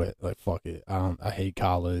quit. Like, fuck it. I hate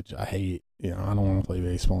college. I don't want to play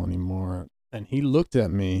baseball anymore. And he looked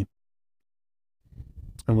at me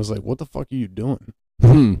and was like, "What the fuck are you doing?"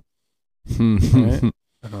 Right?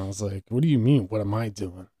 And I was like, "What do you mean? What am I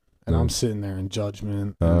doing?" And I'm sitting there in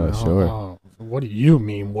judgment. Sure. What do you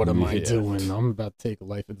mean? What am I doing? I'm about to take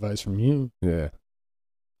life advice from you. Yeah.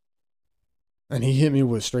 And he hit me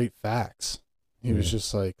with straight facts. He was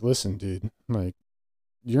just like, "Listen, dude, like,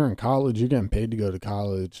 you're in college. You're getting paid to go to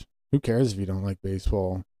college. Who cares if you don't like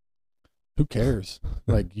baseball? Who cares?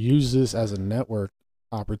 Like, use this as a network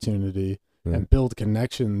opportunity and build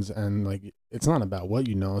connections. And, like, it's not about what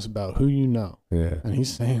you know. It's about who you know." Yeah. And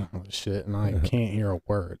he's saying all this shit, and I can't hear a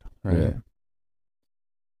word. Right? Yeah.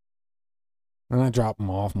 And I drop him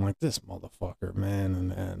off. I'm like, "This motherfucker, man."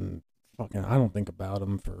 And fucking, I don't think about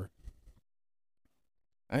him for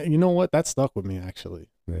You know what? That stuck with me, actually.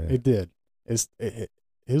 Yeah. It did.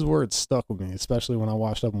 His words stuck with me, especially when I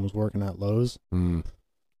washed up and was working at Lowe's. I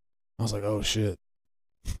was like, oh, shit.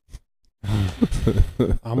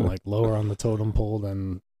 I'm like lower on the totem pole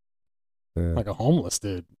than like a homeless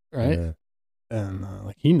dude, right? Yeah. And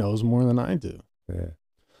like he knows more than I do. Yeah.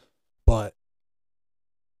 But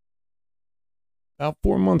about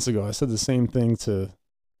 4 months ago, I said the same thing to a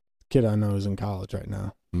kid I know who's in college right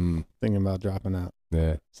now, thinking about dropping out.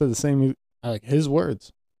 Yeah. Said the same, like his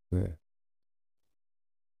words. Yeah.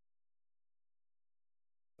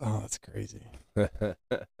 Oh, that's crazy.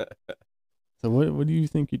 So what do you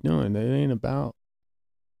think you're doing? It ain't about,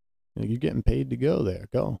 you're getting paid to go there.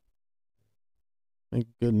 Go. Make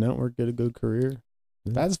a good network, get a good career.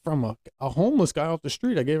 Yeah. That's from a homeless guy off the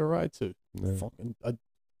street I gave a ride to. Yeah. Fucking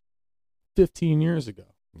 15 years ago.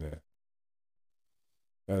 Yeah.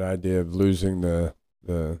 That idea of losing the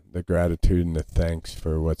gratitude and the thanks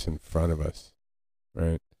for what's in front of us,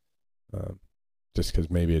 right? Just because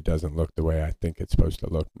maybe it doesn't look the way I think it's supposed to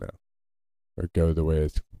look now, or go the way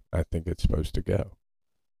I think it's supposed to go.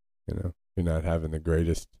 You know, you're not having the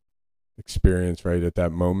greatest experience right at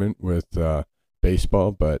that moment with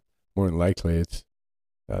baseball, but more than likely it's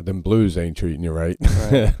them Blues ain't treating you right.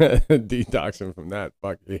 Detoxing from that,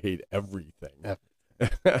 fuck, you hate everything.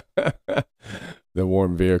 The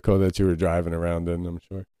warm vehicle that you were driving around in, I'm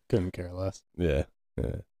sure. Couldn't care less. Yeah,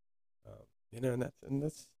 yeah. You know,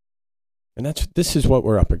 this is what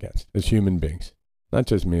we're up against as human beings. Not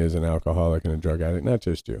just me as an alcoholic and a drug addict, not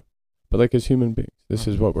just you, but like as human beings. This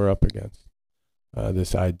is what we're up against.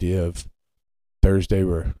 This idea of Thursday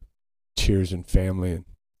we're cheers and family and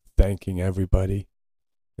thanking everybody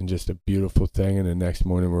and just a beautiful thing. And the next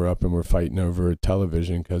morning we're up and we're fighting over a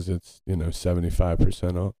television because it's,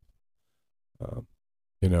 75% off.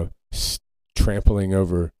 Trampling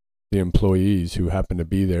over the employees who happen to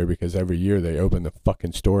be there because every year they open the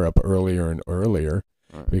fucking store up earlier and earlier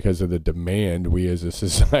because of the demand we as a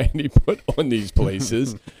society put on these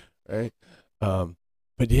places. Right.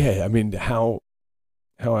 But yeah, I mean, how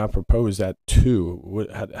apropos is that too?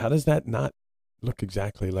 How does that not look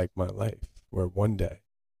exactly like my life, where one day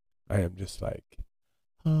I am just like,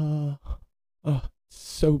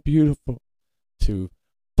 so beautiful, to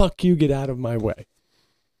fuck you, get out of my way.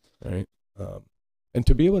 Right. And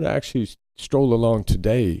to be able to actually stroll along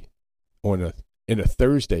today in a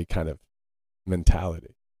Thursday kind of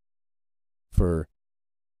mentality for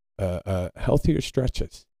healthier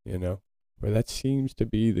stretches, where that seems to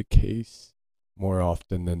be the case more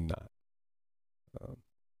often than not.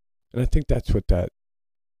 And I think that's what that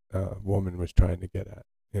woman was trying to get at,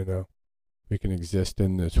 We can exist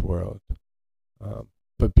in this world,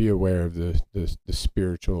 but be aware of the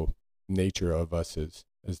spiritual nature of us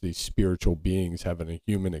as these spiritual beings having a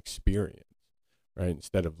human experience, right?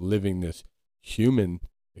 Instead of living this human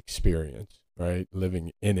experience, right?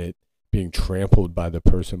 Living in it, being trampled by the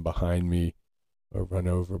person behind me or run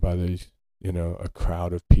over by these, a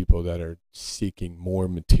crowd of people that are seeking more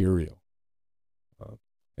material.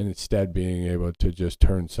 And instead being able to just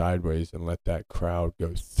turn sideways and let that crowd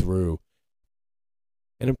go through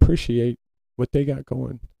and appreciate what they got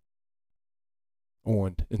going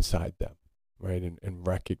on inside them. Right, and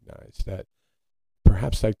recognize that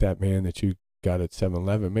perhaps like that man that you got at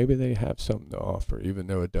 7-Eleven, maybe they have something to offer, even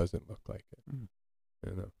though it doesn't look like it.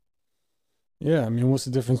 Yeah, I mean, what's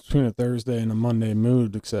the difference between a Thursday and a Monday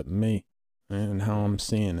mood except me and how I'm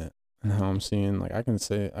seeing it and how I'm seeing, like, I can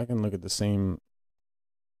look at the same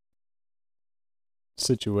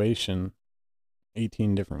situation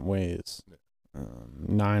 18 different ways.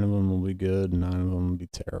 9 of them will be good, 9 of them will be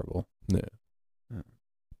terrible. Yeah.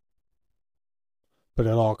 But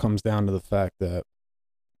it all comes down to the fact that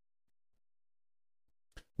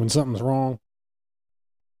when something's wrong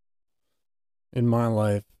in my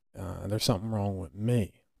life, there's something wrong with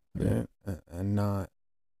me, right? And not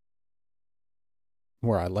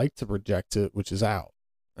where I like to project it, which is out.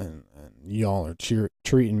 And y'all are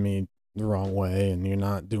treating me the wrong way, and you're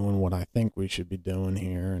not doing what I think we should be doing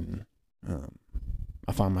here. And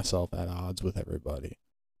I find myself at odds with everybody.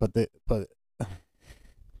 But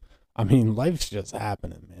I mean, life's just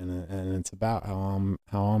happening, man, and it's about how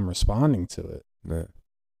I'm responding to it. Yeah.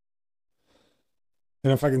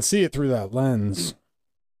 And if I can see it through that lens,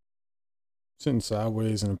 sitting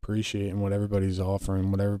sideways and appreciating what everybody's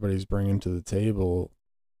offering, what everybody's bringing to the table,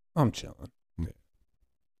 I'm chilling. Yeah.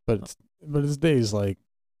 But it's days like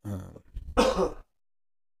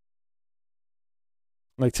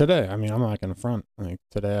today. I mean, I'm not gonna front. Like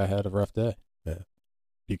today, I had a rough day. Yeah.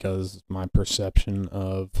 Because my perception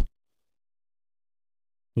of,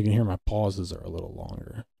 you can hear my pauses are a little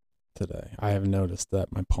longer today. I have noticed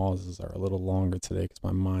that my pauses are a little longer today because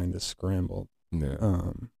my mind is scrambled. Yeah.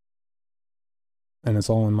 And it's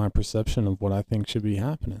all in my perception of what I think should be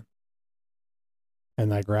happening.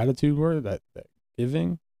 And that gratitude word, that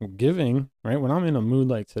giving, right? When I'm in a mood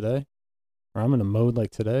like today, or I'm in a mode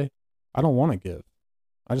like today, I don't want to give.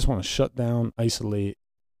 I just want to shut down, isolate,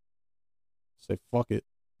 say, fuck it.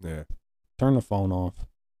 Yeah. Turn the phone off.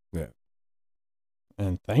 Yeah.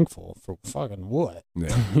 And thankful for fucking what?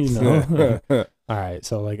 Yeah. You know? All right.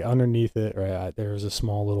 So, like, underneath it, right, there was a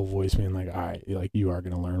small little voice being like, all right, like, you are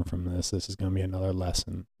going to learn from this. This is going to be another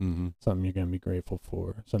lesson. Mm-hmm. Something you're going to be grateful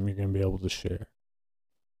for. Something you're going to be able to share.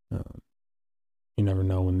 You never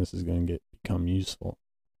know when this is going to become useful.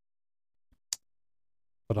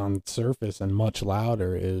 But on the surface and much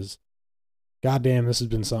louder is, goddamn, this has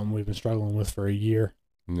been something we've been struggling with for a year.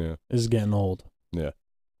 Yeah. This is getting old. Yeah.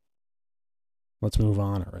 Let's move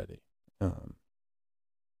on already.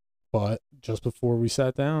 But just before we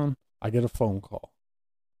sat down, I get a phone call.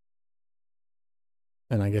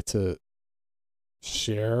 And I get to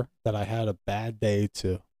share that I had a bad day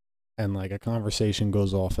too. And like a conversation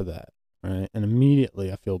goes off of that, right? And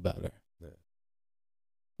immediately I feel better. Yeah.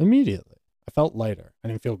 Immediately. I felt lighter. I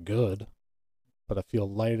didn't feel good, but I feel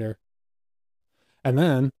lighter. And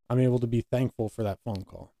then I'm able to be thankful for that phone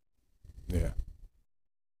call. Yeah.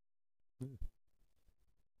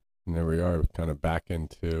 And there we are, kind of back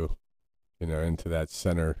into, into that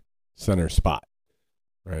center spot,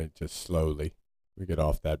 right? Just slowly we get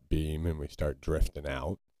off that beam and we start drifting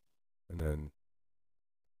out, and then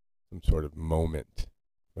some sort of moment,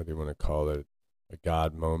 whether you want to call it a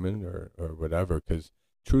God moment or whatever, because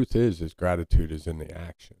truth is gratitude is in the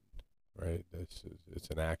action, right? It's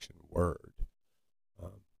an action word.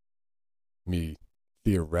 Me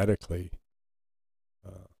theoretically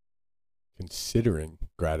considering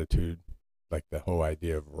gratitude, like the whole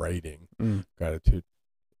idea of writing gratitude.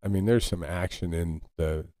 I mean, there's some action in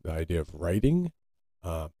the idea of writing,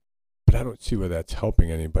 but I don't see where that's helping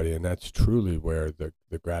anybody, and that's truly where the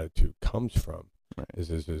gratitude comes from. Right.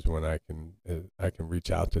 Is when I can reach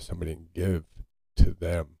out to somebody and give to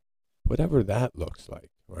them, whatever that looks like,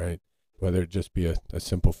 right? Whether it just be a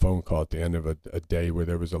simple phone call at the end of a day where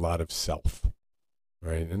there was a lot of self,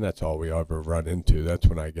 right? And that's all we ever run into. That's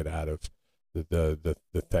when I get out of the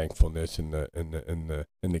thankfulness and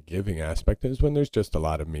the giving aspect, is when there's just a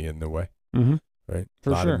lot of me in the way, right? For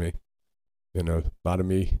a lot sure. of me, a lot of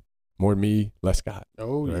me, more me, less God.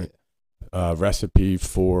 Oh, right? Yeah. Recipe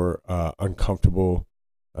for uncomfortable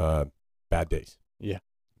bad days. Yeah.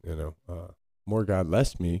 More God,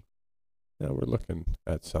 less me. Now we're looking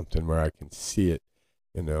at something where I can see it,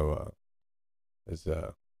 as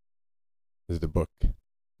the book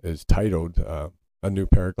is titled, A New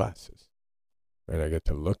Pair of Glasses. And I get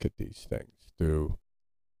to look at these things through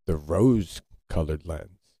the rose-colored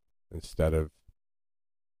lens instead of,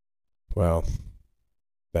 well,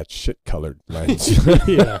 that shit-colored lens.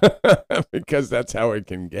 Yeah. Because that's how it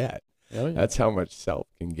can get. Oh, yeah. That's how much self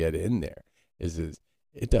can get in there. Is it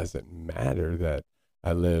doesn't matter that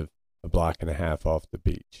I live a block and a half off the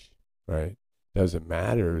beach, right? Doesn't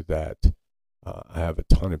matter that I have a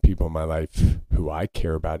ton of people in my life who I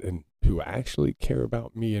care about and who actually care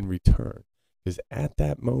about me in return. Because at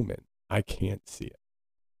that moment, I can't see it.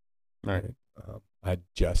 Right. I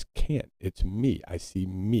just can't. It's me. I see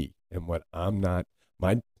me, and what I'm not.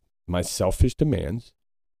 My selfish demands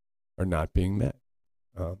are not being met.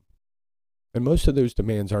 And most of those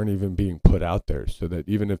demands aren't even being put out there, so that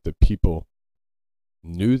even if the people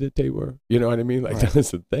knew that they were, you know what I mean? Like, right.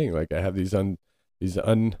 That's the thing. Like, I have these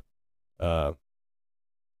unknown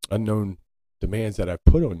demands that I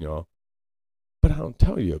put on y'all, but I don't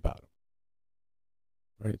tell you about them.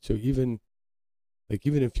 Right? So even if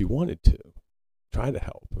you wanted to try to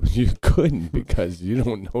help, you couldn't, because you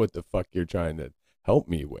don't know what the fuck you're trying to help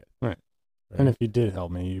me with. Right. And if you did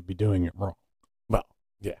help me, you'd be doing it wrong. Well,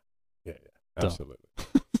 yeah, absolutely.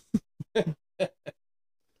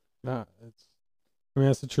 Nah,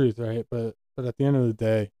 that's the truth, right? But at the end of the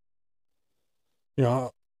day,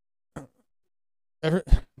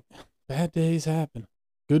 bad days happen,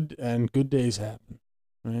 good days happen,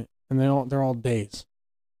 right? And they're all days.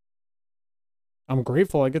 I'm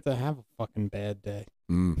grateful I get to have a fucking bad day.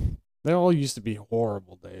 They all used to be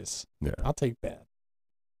horrible days. Yeah, I'll take bad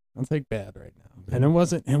right now. And it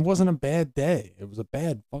wasn't a bad day. It was a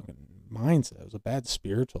bad fucking mindset. It was a bad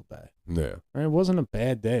spiritual day. Yeah. Right? It wasn't a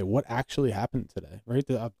bad day. What actually happened today? Right?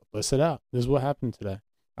 List it out. This is what happened today.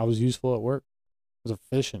 I was useful at work. I was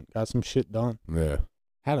efficient. Got some shit done. Yeah.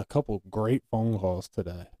 Had a couple great phone calls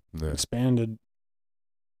today. Yeah. Expanded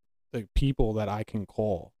the people that I can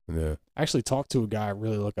call. Yeah. I actually talked to a guy I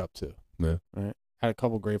really look up to. Yeah. Right. Had a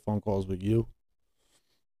couple great phone calls with you.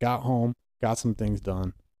 Got home, got some things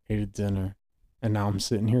done, ate a dinner, and now I'm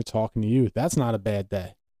sitting here talking to you. That's not a bad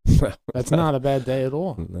day. That's not a bad day at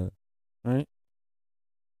all. No. Right?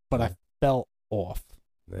 But I felt off.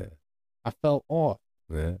 Yeah. I felt off.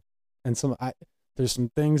 Yeah. And there's some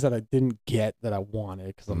things that I didn't get that I wanted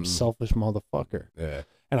because I'm a selfish motherfucker. Yeah.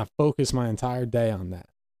 And I focus my entire day on that.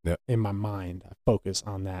 Yep. In my mind, I focus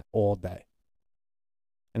on that all day.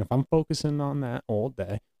 And if I'm focusing on that all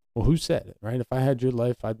day, well, who said it, right? If I had your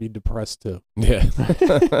life, I'd be depressed too. Yeah.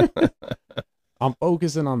 I'm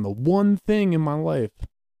focusing on the one thing in my life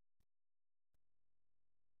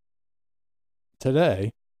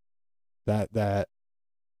today that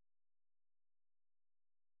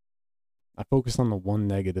I focused on the one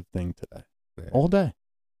negative thing today, all day.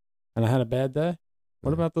 And I had a bad day.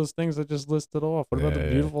 What about those things I just listed off? What about the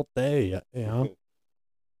beautiful day, you know?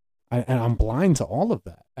 And I'm blind to all of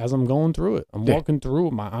that as I'm going through it. I'm walking through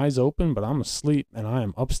with my eyes open, but I'm asleep, and I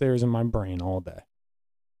am upstairs in my brain all day.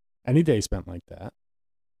 Any day spent like that,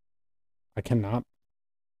 I cannot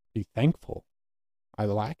be thankful. I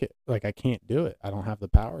lack it. Like, I can't do it. I don't have the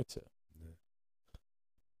power to.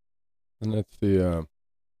 And that's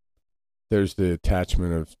there's the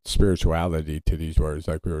attachment of spirituality to these words,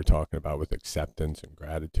 like we were talking about with acceptance and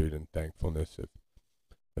gratitude and thankfulness.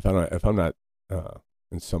 If I'm not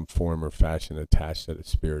in some form or fashion attached to the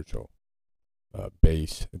spiritual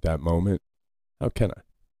base at that moment, how can I?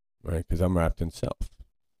 Right? Because I'm wrapped in self.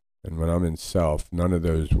 And when I'm in self, none of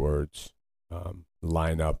those words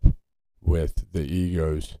line up with the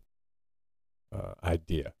ego's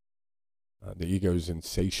idea. The ego is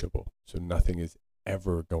insatiable, so nothing is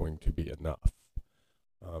ever going to be enough.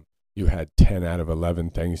 You had 10 out of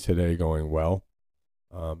 11 things today going well.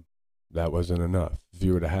 That wasn't enough. If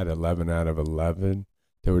you would have had 11 out of 11,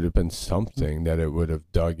 there would have been something that it would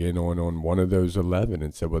have dug in on one of those 11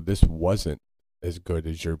 and said, well, this wasn't as good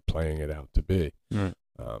as you're playing it out to be. Right.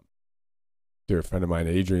 Dear friend of mine,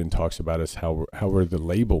 Adrian, talks about us how we're the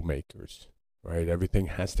label makers, right? Everything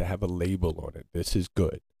has to have a label on it. This is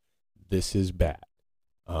good. This is bad.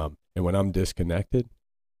 And when I'm disconnected,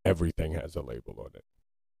 everything has a label on it,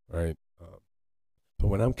 right? But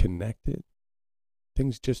when I'm connected,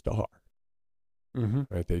 things just are,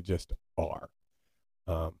 right? They just are.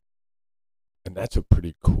 And that's a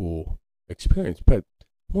pretty cool experience. But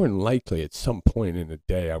more than likely, at some point in the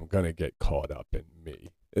day, I'm going to get caught up in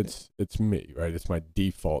me. It's me, right? It's my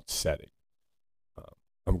default setting.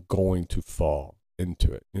 I'm going to fall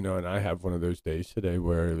into it, you know, and I have one of those days today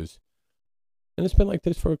where it was, and it's been like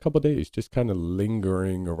this for a couple of days, just kind of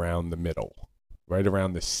lingering around the middle, right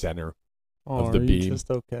around the center of the beam. Just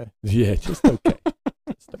okay. Yeah, just okay.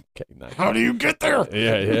 Just okay. Nice. How do you get there?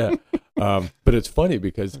 Yeah. But it's funny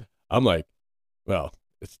because I'm like, well,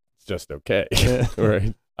 it's just okay,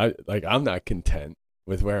 right? I'm not content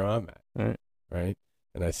with where I'm at, right?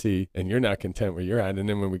 And I see, and you're not content where you're at, and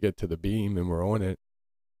then when we get to the beam and we're on it,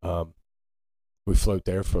 we float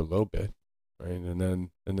there for a little bit, right? And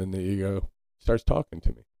then the ego starts talking to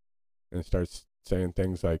me, and it starts saying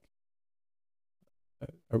things like,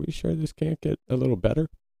 "Are we sure this can't get a little better?"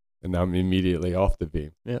 And I'm immediately off the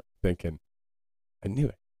beam, thinking, "I knew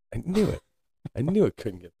it. I knew it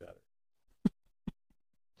couldn't get better."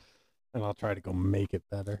 And I'll try to go make it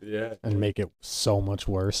better. Yeah. And make it so much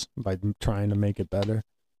worse by trying to make it better.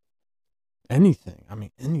 Anything.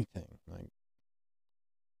 Like,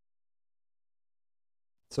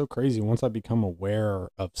 it's so crazy. Once I become aware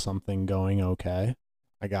of something going okay,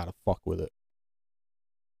 I gotta fuck with it.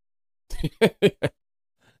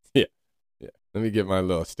 Yeah. Let me get my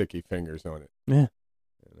little sticky fingers on it. Yeah.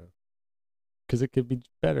 You know? Because it could be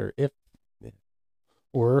better if. Yeah.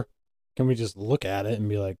 Or can we just look at it and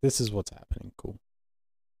be like, this is what's happening? Cool.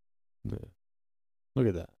 Yeah. Look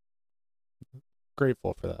at that.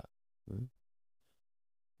 Grateful for that.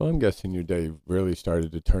 Well, I'm guessing your day really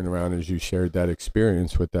started to turn around as you shared that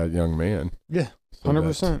experience with that young man. Yeah,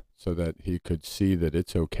 100%. So that he could see that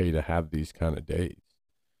it's okay to have these kind of days,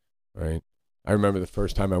 right? I remember the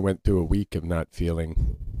first time I went through a week of not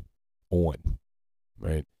feeling on,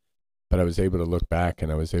 right? But I was able to look back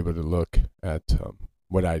and I was able to look at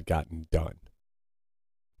what I'd gotten done.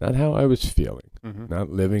 Not how I was feeling, not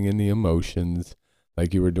living in the emotions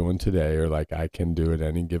like you were doing today or like I can do at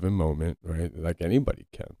any given moment, right? Like anybody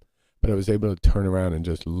can. But I was able to turn around and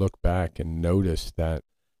just look back and notice that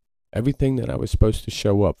everything that I was supposed to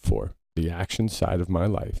show up for, the action side of my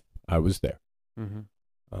life, I was there.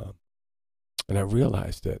 And I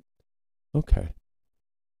realized that, okay,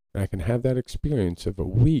 I can have that experience of a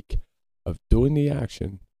week of doing the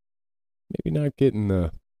action maybe not getting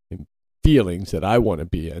the feelings that I want to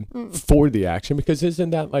be in for the action, because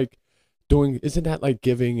isn't that like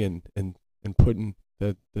giving and putting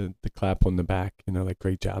the clap on the back, like,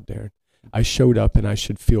 great job, Darren. I showed up and I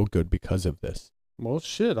should feel good because of this. Well,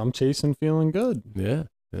 shit, I'm chasing feeling good. Yeah.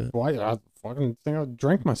 Why? I fucking think I would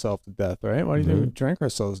drink myself to death, right? Why do you think we drink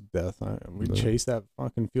ourselves to death? We chase that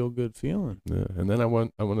fucking feel good feeling. Yeah. And then I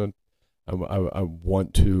want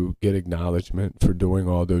to get acknowledgement for doing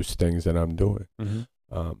all those things that I'm doing.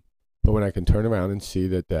 Mm-hmm. But when I can turn around and see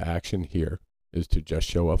that the action here is to just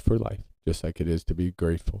show up for life, just like it is to be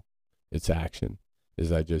grateful, it's action,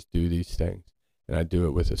 is I just do these things. And I do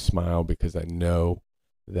it with a smile, because I know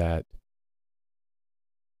that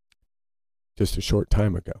just a short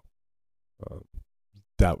time ago,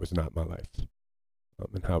 that was not my life.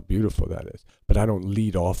 And how beautiful that is. But I don't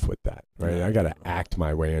lead off with that, right? I got to act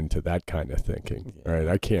my way into that kind of thinking, right?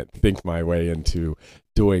 I can't think my way into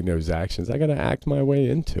doing those actions. I got to act my way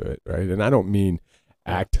into it, right? And I don't mean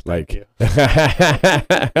act like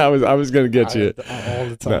I was going to get you all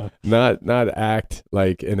the time. Not act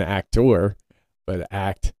like an actor, but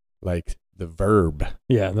act like the verb.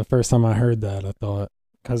 Yeah, the first time I heard that, I thought,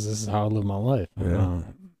 because this is how I live my life. Yeah.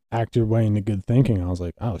 Act your way into good thinking. I was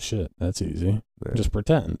like, oh shit, that's easy. Yeah. Just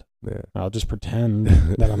pretend. Yeah. I'll just pretend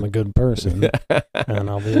that I'm a good person, and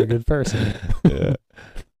I'll be a good person. Yeah.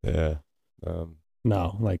 Yeah.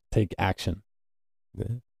 No, like, take action.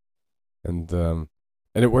 Yeah. And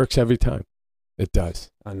it works every time. It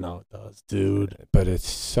does. I know it does, dude. But it's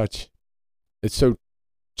so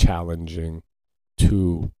challenging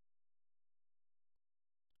to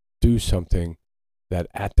do something that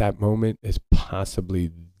at that moment is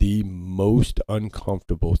possibly the most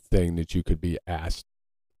uncomfortable thing that you could be asked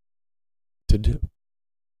to do,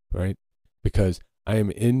 right? Because I am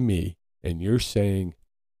in me and you're saying,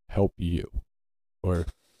 help you, or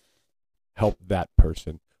help that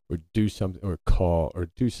person, or do something, or call, or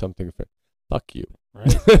do something for, fuck you.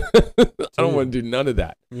 Right. I don't want to do none of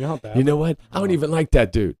that. You know what? I don't even like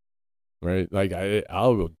that dude. Right? Like, it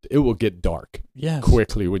will get dark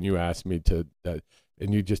quickly when you ask me to,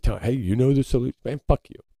 and you just tell, hey, you know the solution, man, fuck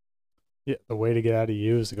you. Yeah, the way to get out of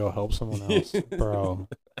you is to go help someone else. Bro,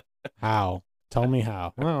 how? Tell me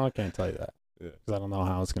how. Well, I can't tell you that, because I don't know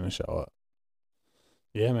how it's going to show up.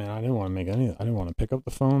 Yeah, man, I didn't want to pick up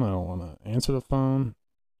the phone. I don't want to answer the phone.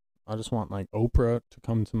 I just want, like, Oprah to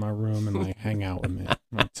come to my room and, like, hang out with me.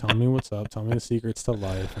 Like, tell me what's up. Tell me the secrets to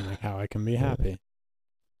life, and, like, how I can be happy.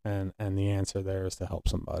 And the answer there is to help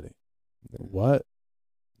somebody. What?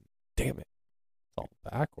 Damn it. It's all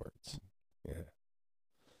backwards. Yeah.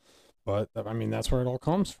 But, I mean, that's where it all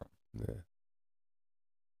comes from. Yeah.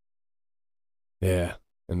 Yeah.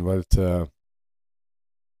 And what, in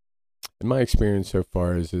my experience so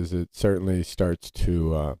far is it certainly starts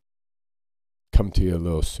to come to you a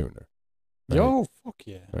little sooner. Right? Yo, fuck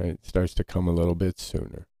yeah. Right? It starts to come a little bit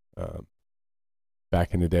sooner.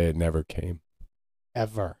 Back in the day, it never came.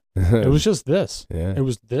 Ever. It was just this. Yeah. It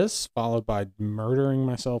was this, followed by murdering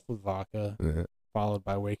myself with vodka, followed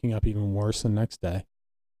by waking up even worse the next day.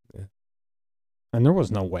 Yeah. And there was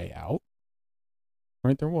no way out.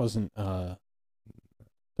 Right? There wasn't a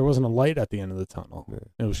light at the end of the tunnle. Yeah.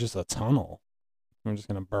 It was just a tunnel. I'm just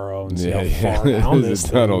gonna burrow and see how far down this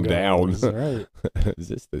tunnel down. Right. Is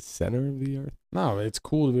this the center of the earth? No, it's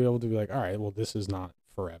cool to be able to be like, all right, well, this is not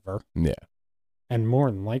forever. Yeah. And more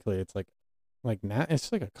than likely, it's like now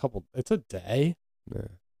it's like it's a day. Yeah.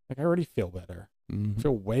 Like, I already feel better. Mm-hmm. I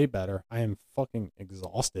feel way better. I am fucking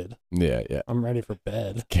exhausted. Yeah. I'm ready for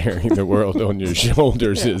bed. Carrying the world on your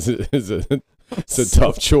shoulders is a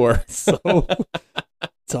tough chore. So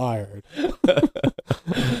tired.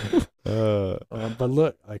 But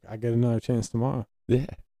look, like, I get another chance tomorrow. Yeah.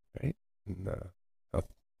 Right. And,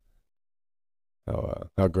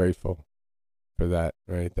 how grateful for that,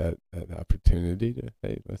 right? That opportunity to,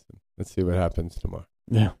 hey, listen, let's see what happens tomorrow.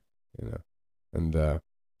 Yeah. And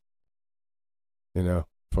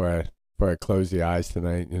before I close the eyes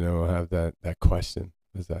tonight, I'll have that question.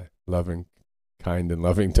 Was I loving, kind, and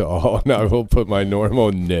loving to all? And I will put my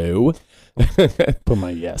normal no. Put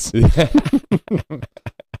my yes.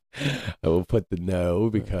 I will put the no,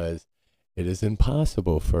 because it is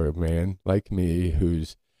impossible for a man like me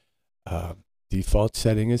whose default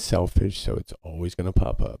setting is selfish, so it's always going to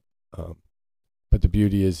pop up. But the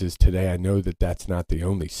beauty is today I know that that's not the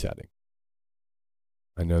only setting.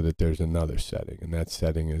 I know that there's another setting, and that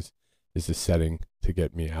setting is a setting to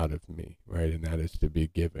get me out of me, right? And that is to be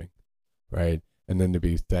giving, right? And then to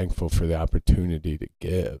be thankful for the opportunity to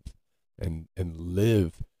give and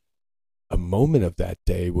live a moment of that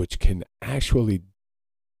day which can actually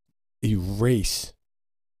erase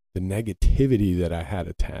the negativity that I had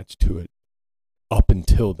attached to it up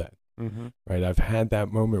until then. Mm-hmm. Right? I've had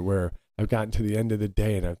that moment where I've gotten to the end of the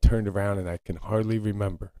day and I've turned around and I can hardly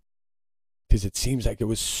remember. Because it seems like it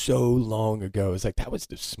was so long ago. It's like, that was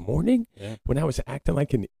this morning when I was acting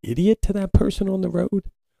like an idiot to that person on the road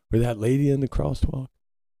or that lady in the crosswalk.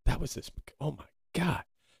 That was this, oh my God.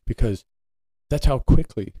 Because that's how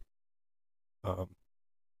quickly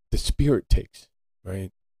the spirit takes,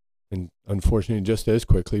 right? And unfortunately, just as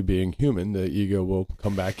quickly, being human, the ego will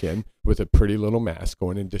come back in with a pretty little mask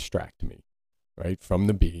going and distract me, right, from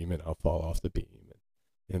the beam, and I'll fall off the beam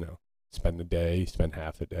and, spend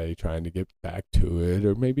half the day trying to get back to it,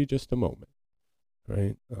 or maybe just a moment,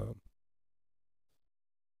 right?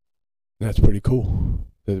 That's pretty cool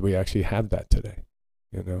that we actually have that today,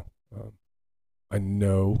 I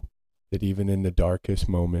know that even in the darkest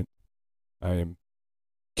moment, I am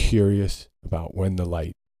curious about when the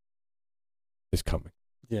light is coming.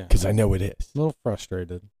 Yeah. Because I know it is. A little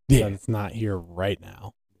frustrated that it's not here right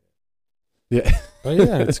now. Yeah. But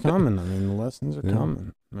yeah, it's coming. I mean, the lessons are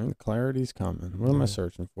coming. I mean, clarity's coming. What am I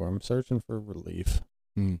searching for? I'm searching for relief.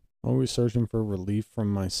 Always searching for relief from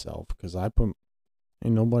myself, because ain't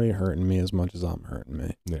nobody hurting me as much as I'm hurting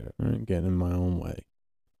me. Yeah. Right? Getting in my own way.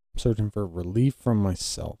 I'm searching for relief from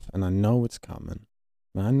myself, and I know it's coming.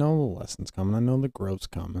 And I know the lesson's coming. I know the growth's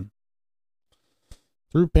coming.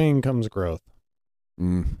 Through pain comes growth.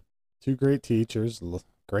 Two great teachers,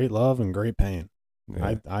 great love and great pain.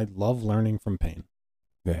 Yeah. I love learning from pain.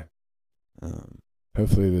 Yeah.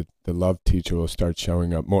 Hopefully the love teacher will start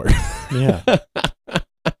showing up more. Yeah.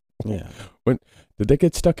 Yeah. Did they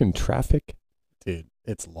get stuck in traffic? Dude,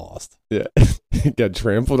 it's lost. Yeah. Got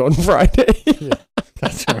trampled on Friday. Yeah.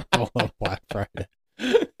 Got trampled on Black Friday.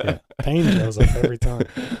 Yeah. Pain shows up every time.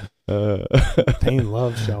 Pain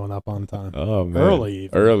loves showing up on time. Oh, man.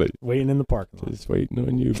 Early. Waiting in the parking lot. Just waiting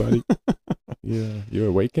on you, buddy. Yeah. You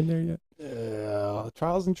awakened there yet? Yeah.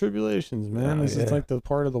 Trials and tribulations, man. This is like the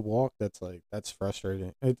part of the walk that's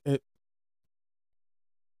frustrating.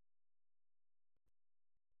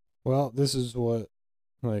 Well, this is what,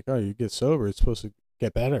 you get sober, it's supposed to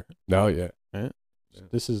get better. No, yeah. Right? Yeah.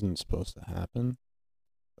 This isn't supposed to happen.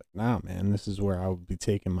 But now, man, this is where I would be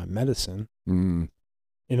taking my medicine in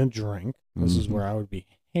a drink. This is where I would be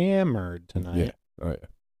hammered tonight. Yeah. Oh, yeah.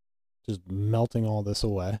 Just melting all this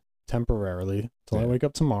away temporarily till I wake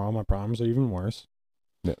up tomorrow. My problems are even worse.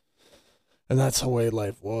 Yeah. And that's the way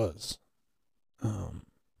life was.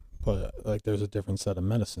 But there's a different set of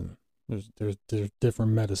medicine. There's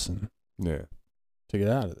different medicine. Yeah. To get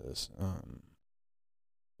out of this.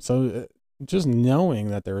 So just knowing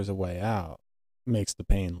that there is a way out makes the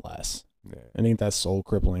pain less. Yeah. I think that soul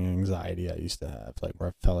crippling anxiety I used to have, where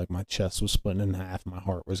I felt like my chest was splitting in half, my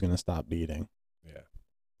heart was going to stop beating. Yeah.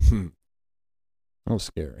 That was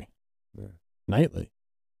scary. Yeah. Nightly.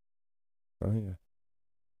 Oh, yeah.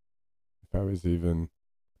 If I was even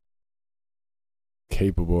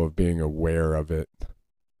capable of being aware of it,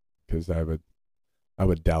 because I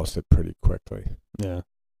would douse it pretty quickly. Yeah.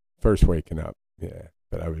 First waking up, yeah.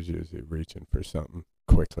 But I was usually reaching for something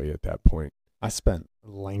quickly at that point. I spent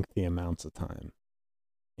lengthy amounts of time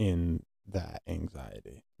in that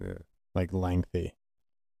anxiety. Yeah. Lengthy.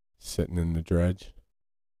 Sitting in the dredge.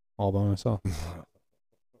 All by myself.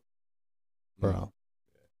 Bro.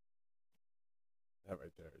 That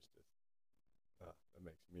right there is just, that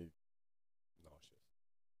makes me nauseous.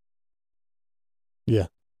 Yeah.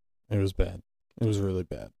 It was bad. It was really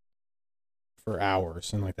bad. For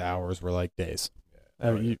hours. And the hours were like days.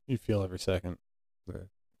 Yeah. You feel every second. Yeah.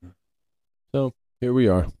 So here we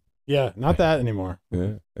are. Yeah, not that anymore.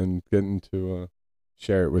 Yeah, and getting to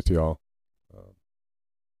share it with y'all,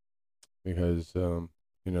 because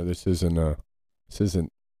this isn't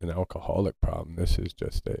an alcoholic problem. This is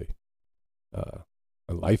just a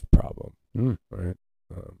life problem, right?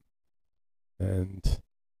 And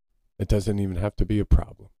it doesn't even have to be a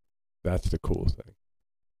problem. That's the cool thing.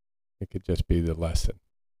 It could just be the lesson.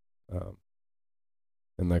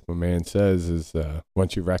 And like my man says, is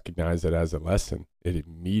once you recognize it as a lesson, it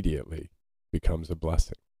immediately becomes a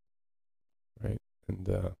blessing, right? And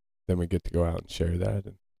then we get to go out and share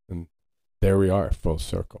that, and there we are, full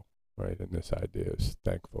circle, right? And this idea is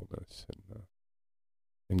thankfulness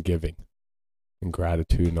and giving and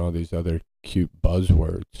gratitude and all these other cute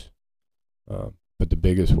buzzwords. But the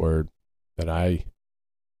biggest word that I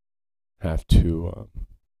have to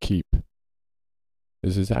keep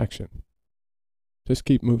is his action. Just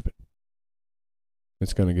keep moving.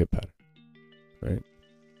 It's going to get better, right?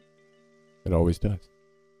 It always does.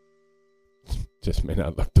 Just may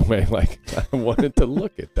not look the way I want it to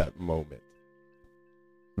look at that moment.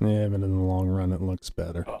 Yeah, but in the long run, it looks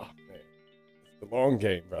better. Oh, man. It's the long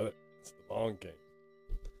game, brother. It's the long game.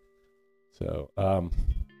 So, all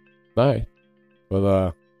right.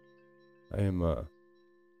 Well, I am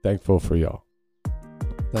thankful for y'all.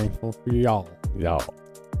 Thankful for y'all.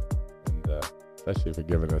 And especially for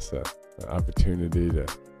giving us an opportunity to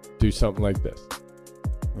do something like this.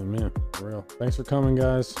 Oh, man, for real. Thanks for coming,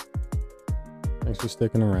 guys. Thanks for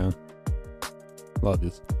sticking around. Love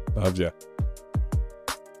you. Love ya.